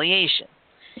retaliation.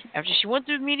 After she went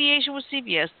through mediation with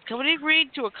CBS, the company agreed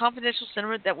to a confidential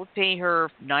settlement that would pay her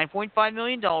 $9.5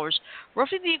 million,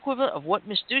 roughly the equivalent of what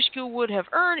Miss Dushku would have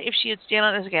earned if she had stayed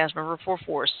on as a cast member for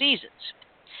 4 seasons.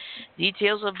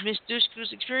 Details of Miss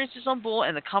Dushku's experiences on Bull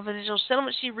and the confidential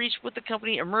settlement she reached with the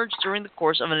company emerged during the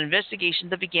course of an investigation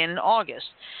that began in August,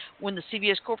 when the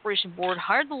CBS Corporation Board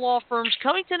hired the law firms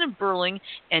Covington and Burling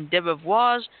and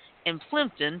Debevoise and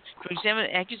Plimpton to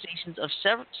examine accusations of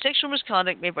sexual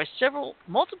misconduct made by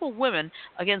multiple women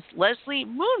against Leslie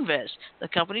Moonves, the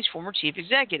company's former chief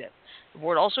executive. The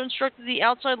board also instructed the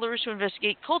outside lawyers to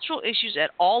investigate cultural issues at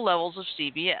all levels of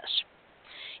CBS.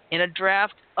 In a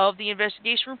draft of the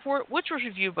investigation report, which was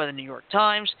reviewed by the New York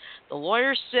Times, the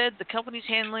lawyers said the company's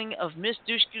handling of Ms.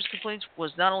 Dushku's complaints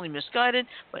was not only misguided,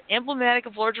 but emblematic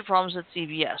of larger problems at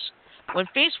CBS. When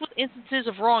faced with instances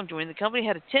of wrongdoing, the company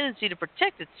had a tendency to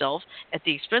protect itself at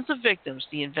the expense of victims,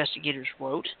 the investigators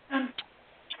wrote.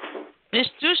 Ms.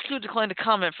 Dushku declined to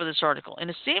comment for this article. In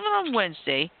a statement on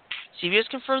Wednesday, CBS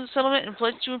confirmed the settlement and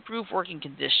pledged to improve working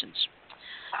conditions.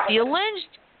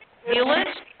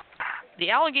 The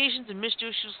allegations in Ms.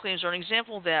 Dushku's claims are an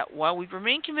example that, while we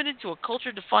remain committed to a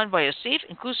culture defined by a safe,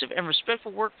 inclusive, and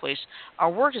respectful workplace,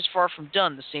 our work is far from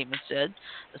done, the statement said.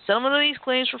 The settlement of these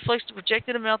claims reflects the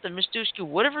projected amount that Ms. Dushku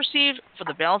would have received for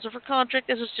the balance of her contract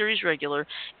as a series regular,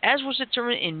 as was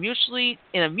determined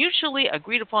in a mutually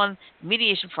agreed-upon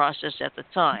mediation process at the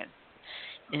time.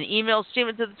 In an emailed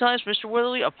statement to the Times, Mr.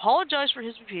 Weatherly apologized for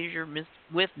his behavior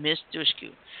with Ms.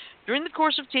 Dushku. During the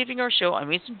course of taping our show, I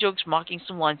made some jokes mocking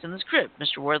some lines in the script,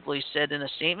 Mr. Weatherly said in a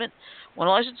statement. When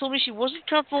Eliza told me she wasn't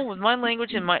comfortable with my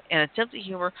language and my attempt at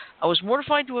humor, I was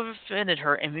mortified to have offended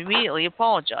her and immediately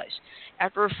apologized.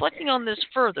 After reflecting on this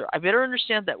further, I better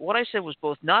understand that what I said was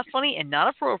both not funny and not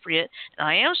appropriate, and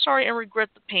I am sorry and regret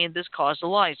the pain this caused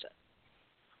Eliza.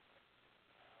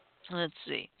 Let's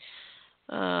see.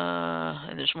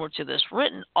 And there's more to this.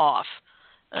 Written off.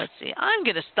 Let's see. I'm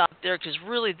going to stop there because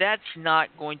really that's not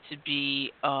going to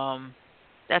be,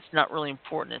 that's not really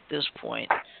important at this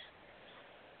point.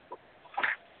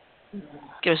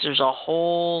 Because there's a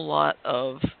whole lot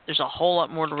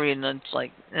more to read, and it's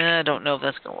like, I don't know if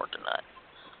that's going to work or not.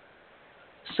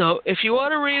 So if you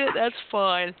want to read it, that's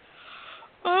fine.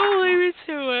 I'll leave you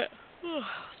to it.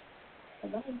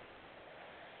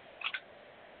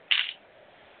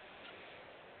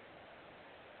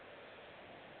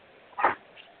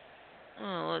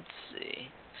 Oh, let's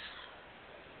see.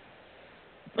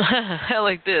 I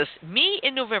like this. Me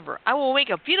in November. I will make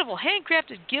a beautiful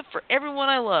handcrafted gift for everyone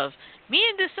I love. Me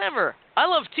in December. I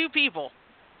love 2 people.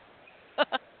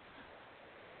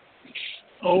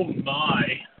 Oh,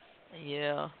 my.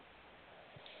 Yeah.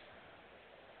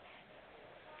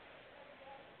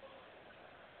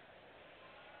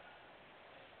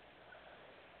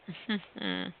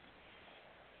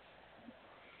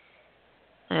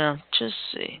 Yeah, just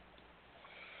see.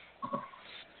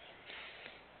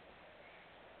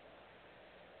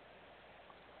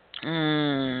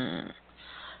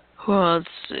 Well, let's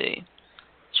see.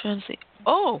 Trying to think.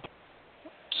 Oh,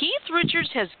 Keith Richards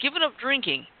has given up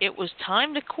drinking. It was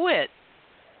time to quit.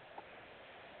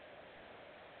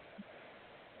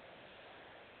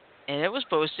 And it was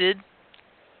posted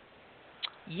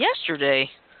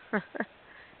yesterday.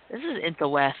 This is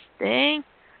interesting.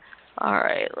 All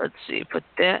right, let's see. Put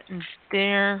that in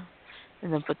there,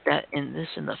 and then put that in the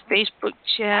Facebook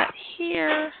chat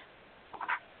here.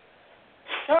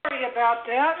 Sorry about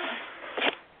that.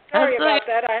 Sorry about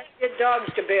that. I had to get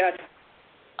dogs to bed.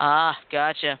 Ah,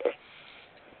 gotcha.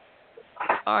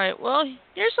 All right, well,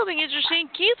 here's something interesting.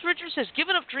 Keith Richards has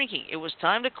given up drinking. It was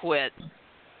time to quit.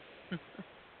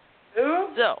 Who?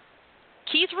 So,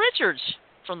 Keith Richards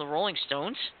from the Rolling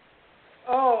Stones.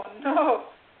 Oh, no.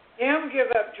 Him give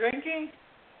up drinking?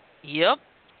 Yep.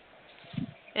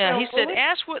 Yeah, he said, really?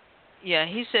 asked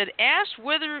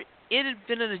whether it had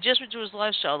been an adjustment to his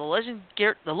lifestyle.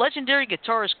 The legendary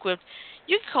guitarist quipped,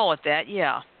 "You can call it that,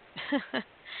 yeah."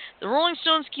 The Rolling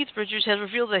Stones' Keith Richards has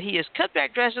revealed that he has cut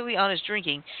back drastically on his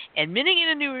drinking, admitting in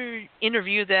a new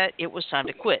interview that it was time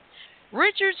to quit.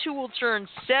 Richards, who will turn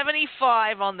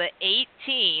 75 on the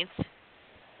 18th,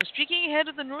 was speaking ahead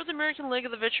of the North American leg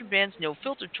of the veteran band's No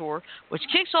Filter Tour, which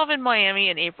kicks off in Miami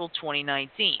in April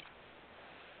 2019.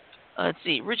 Let's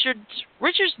see. Richards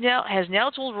has now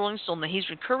told Rolling Stone that he's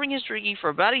been curbing his drinking for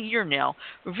about a year now,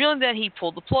 revealing that he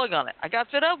pulled the plug on it. I got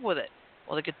fed up with it.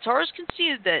 While the guitarist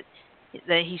conceded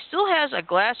that he still has a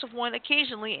glass of wine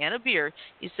occasionally and a beer,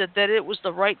 he said that it was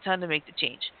the right time to make the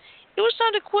change. It was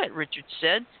time to quit, Richards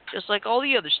said, just like all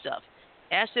the other stuff.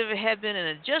 Asked if it had been an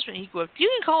adjustment, he quipped, "You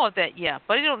can call it that, yeah,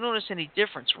 but I don't notice any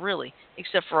difference, really,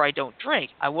 except for I don't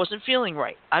drink. I wasn't feeling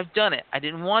right. I've done it. I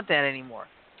didn't want that anymore."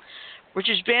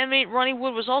 Richards' bandmate Ronnie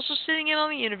Wood was also sitting in on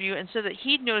the interview and said that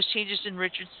he'd noticed changes in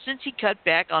Richards since he cut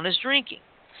back on his drinking.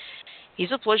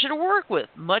 "He's a pleasure to work with,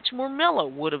 much more mellow,"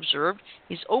 Wood observed.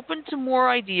 "He's open to more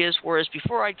ideas, whereas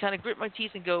before I'd kind of grit my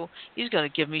teeth and go, he's going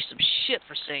to give me some shit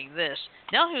for saying this.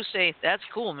 Now he'll say, that's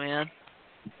cool, man."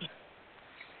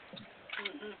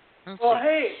 Mm-hmm. Well,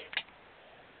 hey,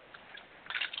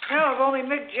 now if only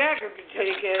Mick Jagger could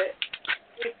take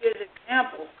his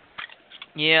example.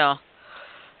 Yeah.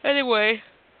 Anyway,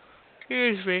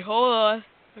 excuse me, hold on.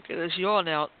 Look at this yawn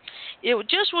out. It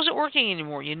just wasn't working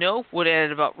anymore, you know, Wood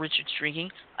added about Richard's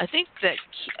drinking. I think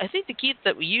the Keith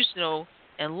that we used to know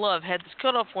and love had this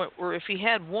cutoff point where if he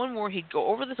had one more, he'd go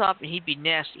over the top and he'd be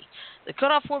nasty. The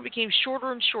cutoff point became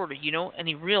shorter and shorter, you know, and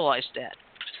he realized that.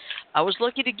 I was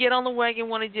lucky to get on the wagon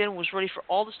when I did and was ready for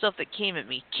all the stuff that came at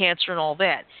me, cancer and all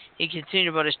that. He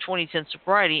continued about his 2010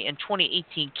 sobriety and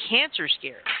 2018 cancer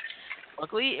scare.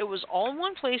 Luckily, it was all in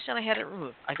one place and I had it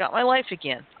removed. I got my life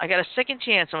again. I got a second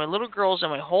chance on my little girls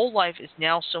and my whole life is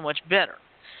now so much better.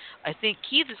 I think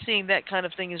Keith is seeing that kind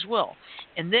of thing as well.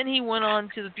 And then he went on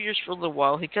to the beers for a little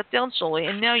while. He cut down slowly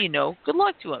and now, you know, good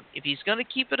luck to him. If he's going to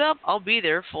keep it up, I'll be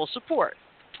there, full support.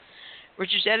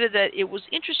 Richards added that it was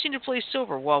interesting to play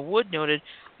sober, while Wood noted,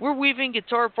 "We're weaving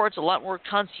guitar parts a lot more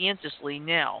conscientiously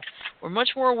now. We're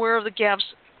much more aware of the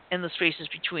gaps and the spaces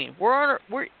between. We're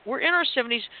in our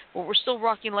 70s, but we're still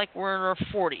rocking like we're in our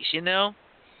 40s, you know?"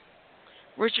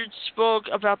 Richards spoke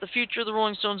about the future of the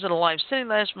Rolling Stones in a live setting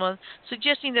last month,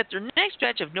 suggesting that their next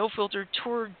batch of No Filter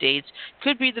tour dates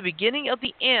could be the beginning of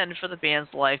the end for the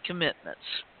band's live commitments.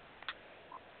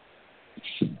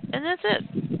 And that's it.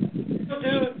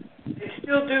 They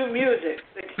still do music.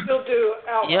 They still do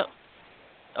albums. Yep.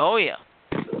 Oh, yeah.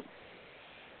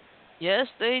 Yes,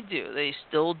 they do. They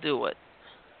still do it.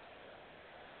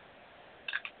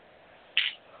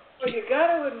 Well, you got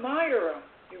to admire them.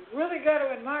 You really got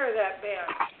to admire that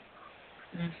band.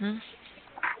 Mhm.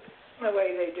 The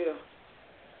way they do.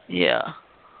 Yeah.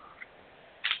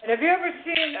 And have you ever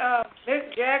seen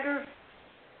Mick Jagger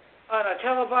on a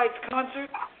televised concert?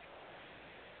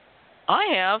 I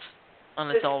have,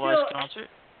 on a televised concert.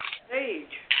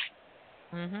 Stage.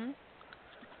 Mhm.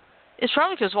 It's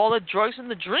probably because of all the drugs and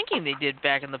the drinking they did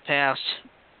back in the past.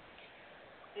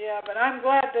 Yeah, but I'm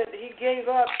glad that he gave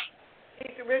up.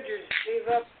 Keith Richards gave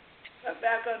up, cut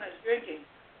back on his drinking.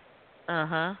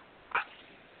 Uh-huh.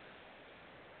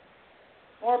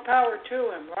 More power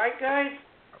to him, right, guys?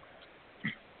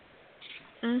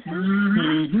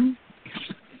 Mhm.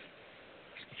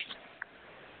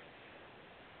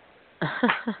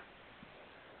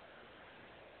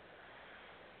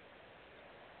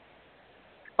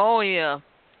 Oh, yeah.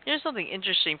 Here's something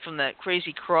interesting from that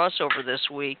crazy crossover this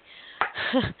week.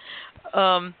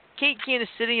 Kate Kane is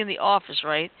sitting in the office,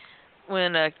 right?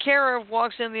 When Kara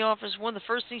walks in the office, one of the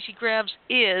first things she grabs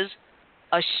is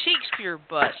a Shakespeare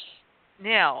bust.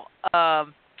 Now,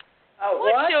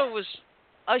 what show was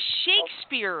a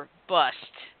Shakespeare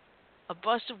bust? A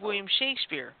bust of William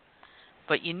Shakespeare.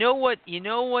 But you know what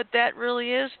that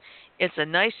really is? It's a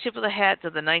nice tip of the hat to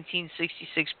the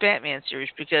 1966 Batman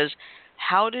series, because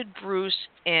how did Bruce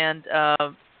and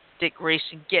Dick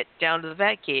Grayson get down to the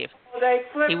Batcave? Well, they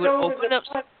flipped He would over open up.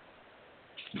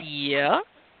 Yeah.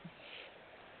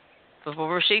 Flip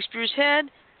over Shakespeare's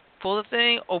head, pull the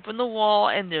thing, open the wall,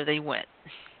 and there they went.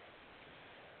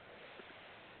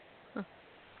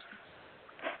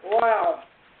 Wow.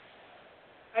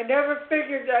 I never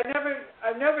didn't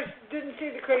see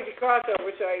the crazy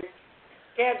crossover, so I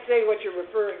can't say what you're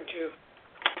referring to.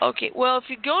 Okay, well, if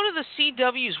you go to the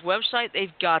CW's website,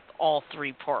 they've got all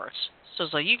three parts. So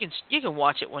it's like you can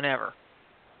watch it whenever.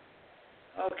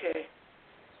 Okay.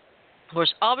 Of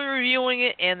course, I'll be reviewing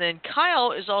it, and then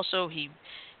Kyle is also, he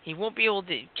won't be able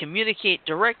to communicate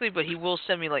directly, but he will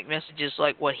send me like messages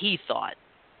like what he thought.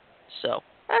 So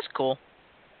that's cool.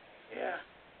 Yeah.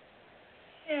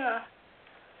 Yeah.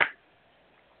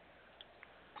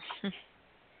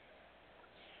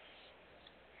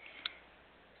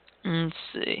 Let's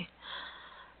see.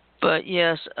 But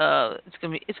yes, it's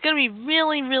gonna be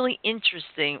really, really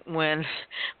interesting when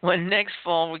next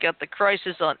fall we got the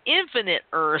Crisis on Infinite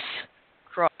Earth.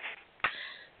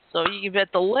 So you can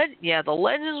bet the Legends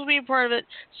will be a part of it.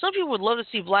 Some people would love to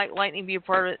see Black Lightning be a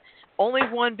part of it. Only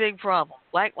one big problem: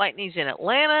 Black Lightning's in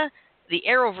Atlanta. The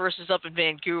Arrowverse is up in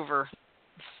Vancouver.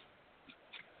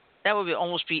 That would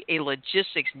almost be a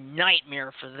logistics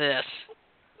nightmare for this.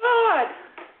 God!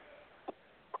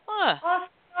 Huh. Oscar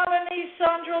nominee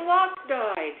Sandra Locke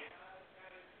died.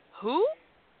 Who?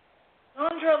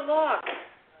 Sandra Locke.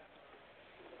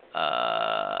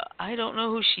 I don't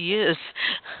know who she is.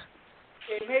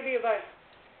 Okay, maybe if I...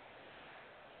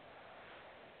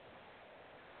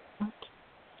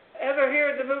 Ever hear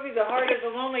of the movie The Heart of the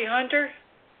Lonely Hunter?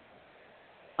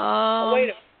 Oh, wait a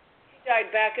minute. He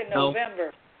died back in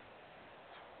November.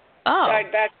 Oh.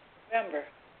 Died back in November.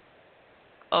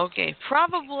 Okay,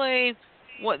 probably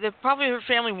her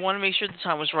family wanted to make sure the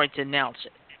time was right to announce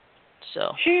it.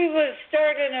 So she was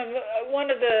starred in one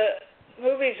of the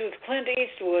movies with Clint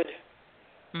Eastwood.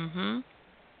 Mhm.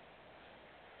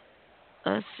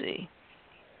 Let's see.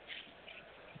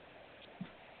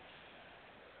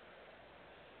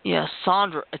 Yeah,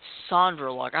 Sandra. It's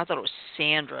Sandra Locke. I thought it was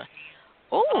Sandra.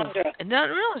 Oh, Sandra. I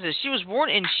didn't realize this. She was born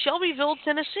in Shelbyville,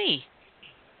 Tennessee.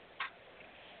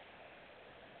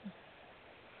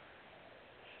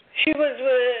 She was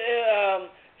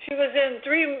in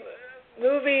 3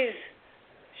 movies.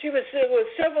 She was with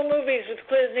several movies with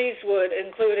Clint Eastwood,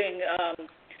 including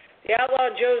The Outlaw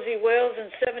Josie Wales in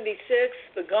 '76,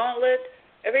 The Gauntlet,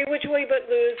 Every Which Way But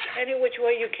Loose, Any Which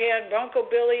Way You Can, Bronco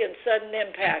Billy, and Sudden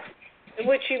Impact, in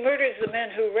which she murders the men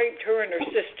who raped her and her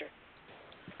sister.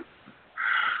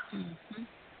 Mm-hmm.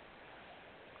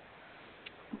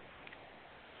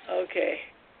 Okay.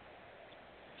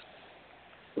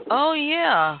 Oh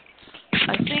yeah.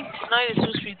 I think tonight is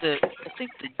supposed to be the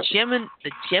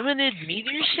Geminid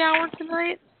meteor shower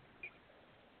tonight.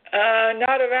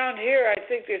 Not around here. I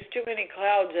think there's too many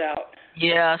clouds out.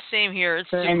 Yeah, same here. It's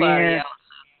too cloudy out.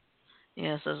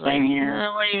 Yeah, so it's like, same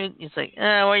here. what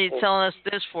are you telling us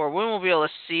this for? We won't be able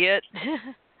to see it.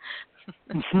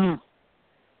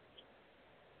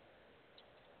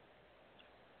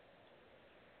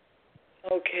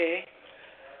 Okay.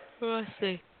 Let's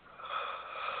see.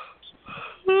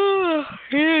 Oh,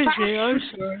 I'm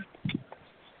sorry.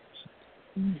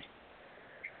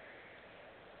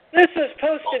 This was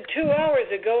posted 2 hours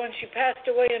ago, and she passed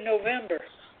away in November.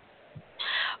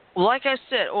 Like I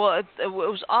said, it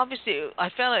was obviously, I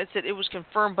found out it said it was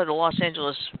confirmed by the Los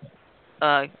Angeles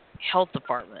Health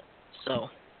Department. So.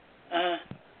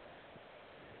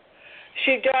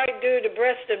 She died due to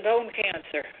breast and bone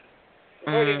cancer,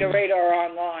 according to Radar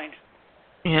Online.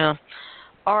 Yeah.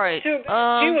 All right. She was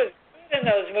good in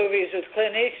those movies with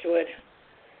Clint Eastwood.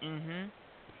 Mhm.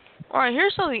 All right.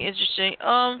 Here's something interesting.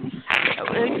 Have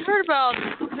you heard about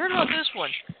this one?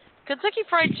 Kentucky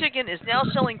Fried Chicken is now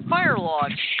selling fire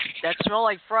logs that smell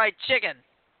like fried chicken.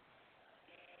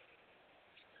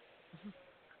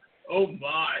 Oh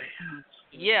my.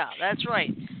 Yeah, that's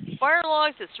right. Fire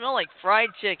logs that smell like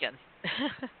fried chicken.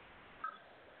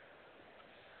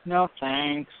 No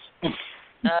thanks.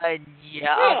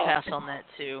 Yeah, I'll pass on that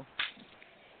too.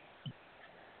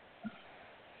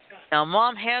 Now,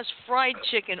 Mom has fried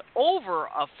chicken over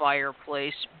a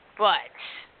fireplace, but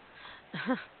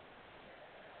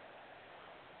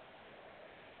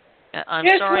I'm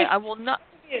sorry, I will not.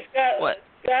 What?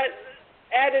 Got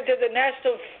added to the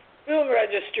National Film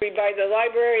Registry by the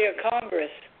Library of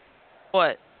Congress.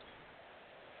 What?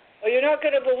 Well, you're not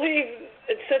going to believe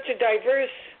it's such a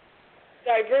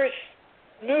diverse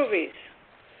movies.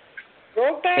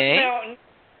 Brokeback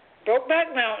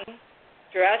Mountain,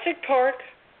 Jurassic Park,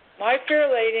 My Fair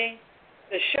Lady,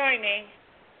 The Shining,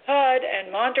 HUD,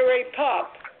 and Monterey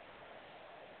Pop.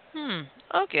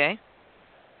 Okay.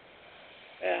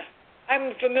 Yeah.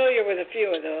 I'm familiar with a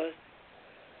few of those.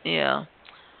 Yeah.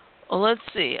 Well, let's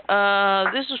see.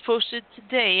 This was posted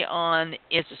today on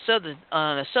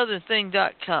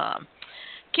southernthing.com.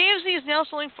 KFC is now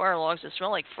selling fire logs that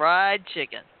smell like fried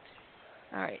chicken.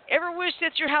 All right. Ever wish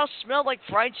that your house smelled like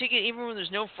fried chicken even when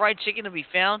there's no fried chicken to be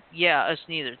found? Yeah, us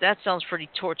neither. That sounds pretty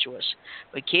tortuous.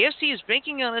 But KFC is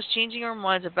banking on us changing our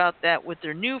minds about that with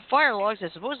their new fire logs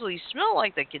that supposedly smell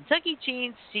like the Kentucky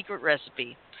chain's secret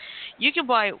recipe. You can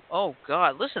buy, oh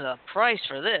God, listen to the price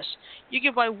for this. You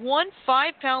can buy one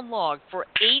 5-pound log for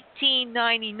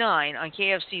 $18.99 on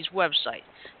KFC's website.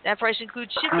 That price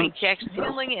includes shipping, tax, and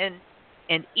handling,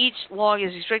 and each log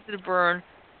is expected to burn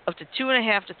up to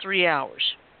 2.5 to 3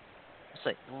 hours. It's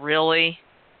like, really?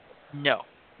 No.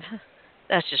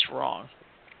 That's just wrong.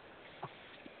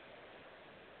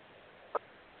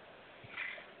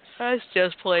 That's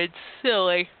just plain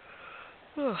silly.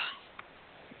 But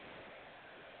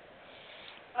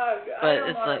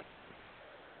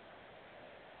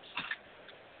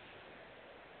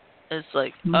it's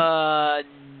like, no.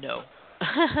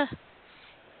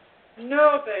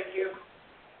 No, thank you.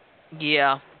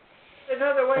 Yeah.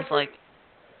 Another way It's for like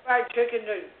fried chicken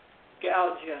to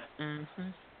gouge you.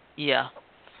 Mhm. Yeah.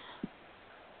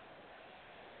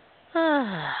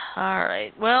 All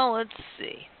right. Well, let's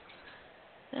see.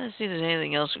 Let's see if there's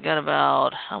anything else. We got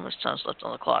about how much time's left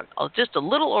on the clock? Oh, just a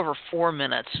little over 4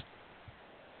 minutes.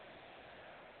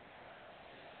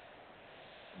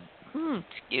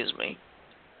 Excuse me.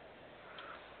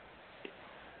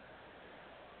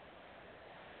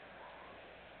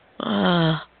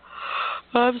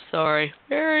 I'm sorry.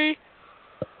 Very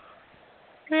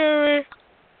tired.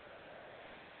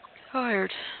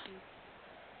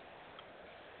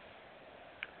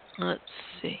 Let's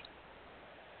see.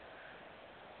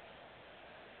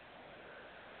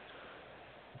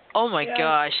 Oh my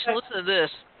gosh, listen to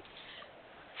this.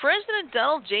 President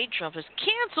Donald J. Trump has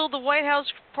canceled the White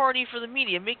House party for the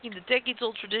media, making the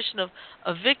decades-old tradition of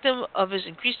a victim of his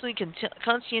increasingly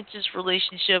conscientious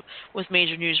relationship with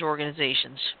major news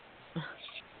organizations.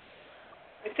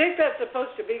 I think that's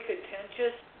supposed to be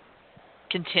contentious.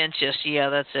 Contentious, yeah,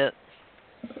 that's it.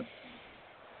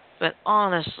 But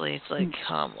honestly, it's like,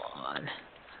 come on.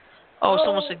 Oh,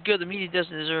 someone said, "Good, the media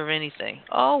doesn't deserve anything."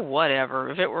 Oh, whatever.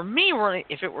 If it were me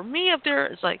up there,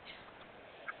 it's like,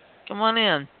 come on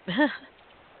in.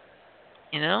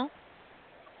 You know?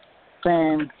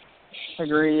 Same.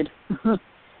 Agreed.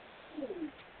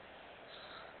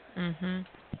 Mhm.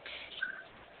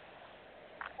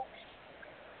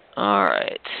 All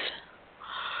right.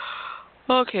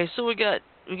 Okay, so we got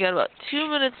about 2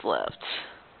 minutes left.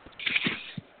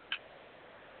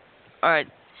 All right.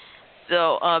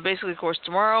 So basically, of course,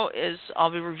 tomorrow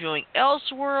I'll be reviewing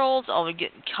Elseworlds. I'll be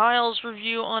getting Kyle's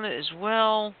review on it as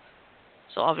well,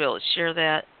 so I'll be able to share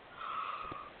that.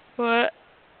 But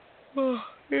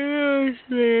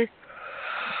seriously,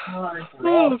 God,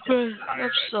 I'm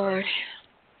sorry.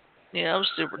 Yeah, I'm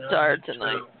super tired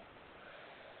tonight.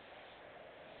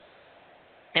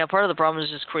 Yeah, part of the problem is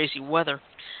just crazy weather,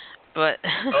 but.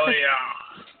 Oh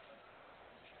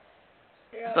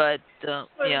yeah. But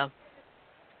yeah.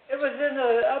 It was in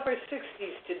the upper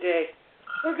 60s today.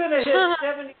 We're going to hit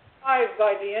 75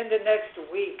 by the end of next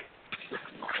week.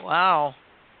 Wow.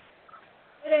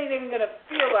 It ain't even going to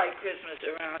feel like Christmas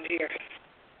around here.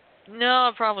 No,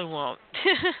 it probably won't.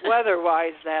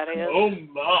 Weather-wise, that is. Oh,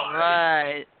 my.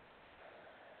 Right.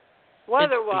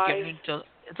 Weather-wise.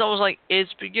 It's almost like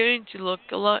it's beginning to look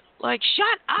a lot like,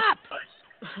 shut up!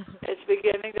 It's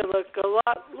beginning to look a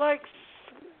lot like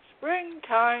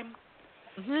springtime.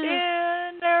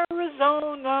 In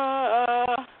Arizona.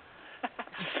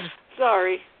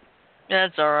 Sorry.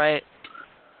 That's all right.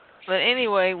 But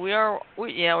anyway, we're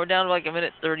down to like a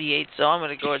minute 38, so I'm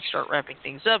going to go ahead and start wrapping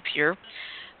things up here.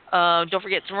 Don't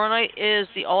forget, tomorrow night is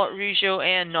the All Out Review Show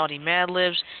and Naughty Mad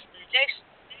Libs.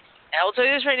 I will tell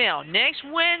you this right now. Next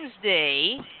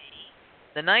Wednesday,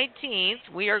 the 19th,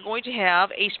 we are going to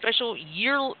have a special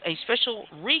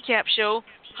recap show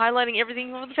highlighting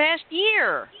everything over the past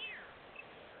year.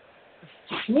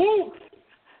 Woo!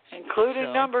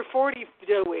 Including number 40.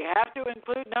 Do we have to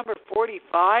include number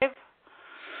 45?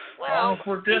 Well, if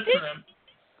we're dissing him.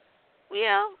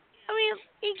 Yeah, I mean,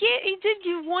 he did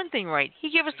give one thing right. He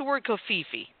gave us the word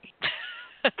Kofifi.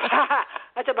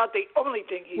 That's about the only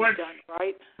thing he's done,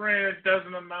 right? It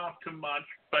doesn't amount to much,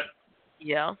 but...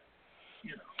 Yeah.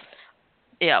 You know.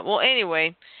 Yeah, well,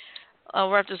 anyway, I'll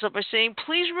wrap this up by saying,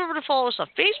 please remember to follow us on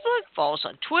Facebook, follow us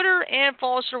on Twitter, and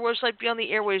follow us on our website,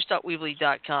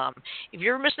 beyondtheairwaves.weebly.com. If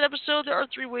you ever miss an episode, there are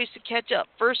 3 ways to catch up.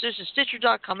 First, there's the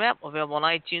Stitcher.com app, available on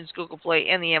iTunes, Google Play,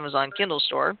 and the Amazon Kindle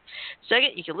store.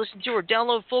 Second, you can listen to or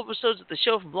download full episodes of the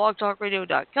show from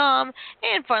blogtalkradio.com.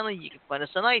 And finally, you can find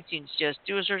us on iTunes. Just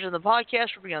do a search on the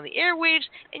podcast for Beyond the Airwaves,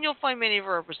 and you'll find many of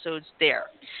our episodes there.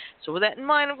 So with that in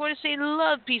mind, I'm going to say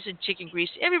love, peace, and chicken grease.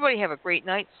 Everybody have a great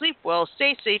night. Sleep well,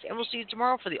 stay safe, and we'll see you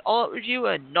tomorrow for the All Out Review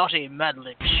and Naughty Mad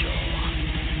Lib Show.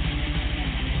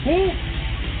 Woo!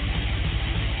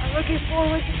 I'm looking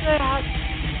forward to that.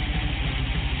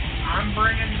 I'm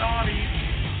bringing Naughty.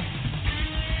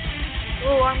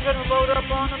 Oh, I'm going to load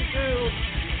up on them, too.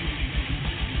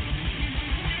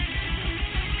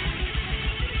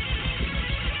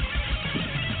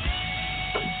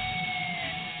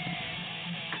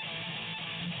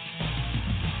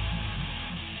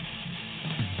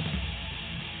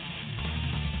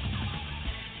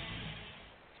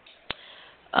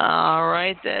 All right.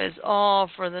 right, that is all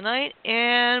for the night.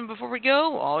 And before we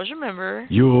go, always remember...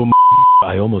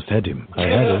 I almost had him.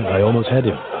 I almost had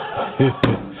him.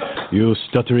 You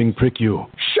stuttering prick, you.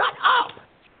 Shut up!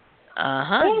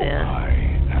 Then. I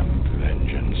am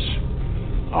vengeance.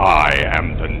 I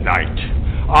am the night.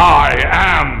 I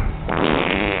am...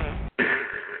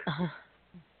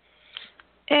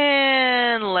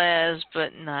 And last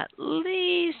but not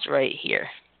least, right here.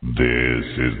 This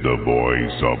is the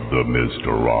voice of the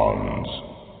Mysterons.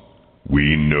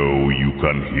 We know you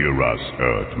can hear us,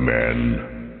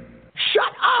 Earthmen.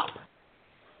 Shut up!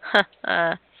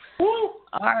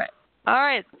 All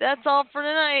right, that's all for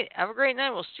tonight. Have a great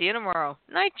night. We'll see you tomorrow.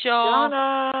 Night, y'all.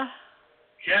 Donna.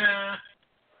 Jenna.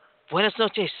 Buenas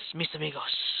noches, mis amigos.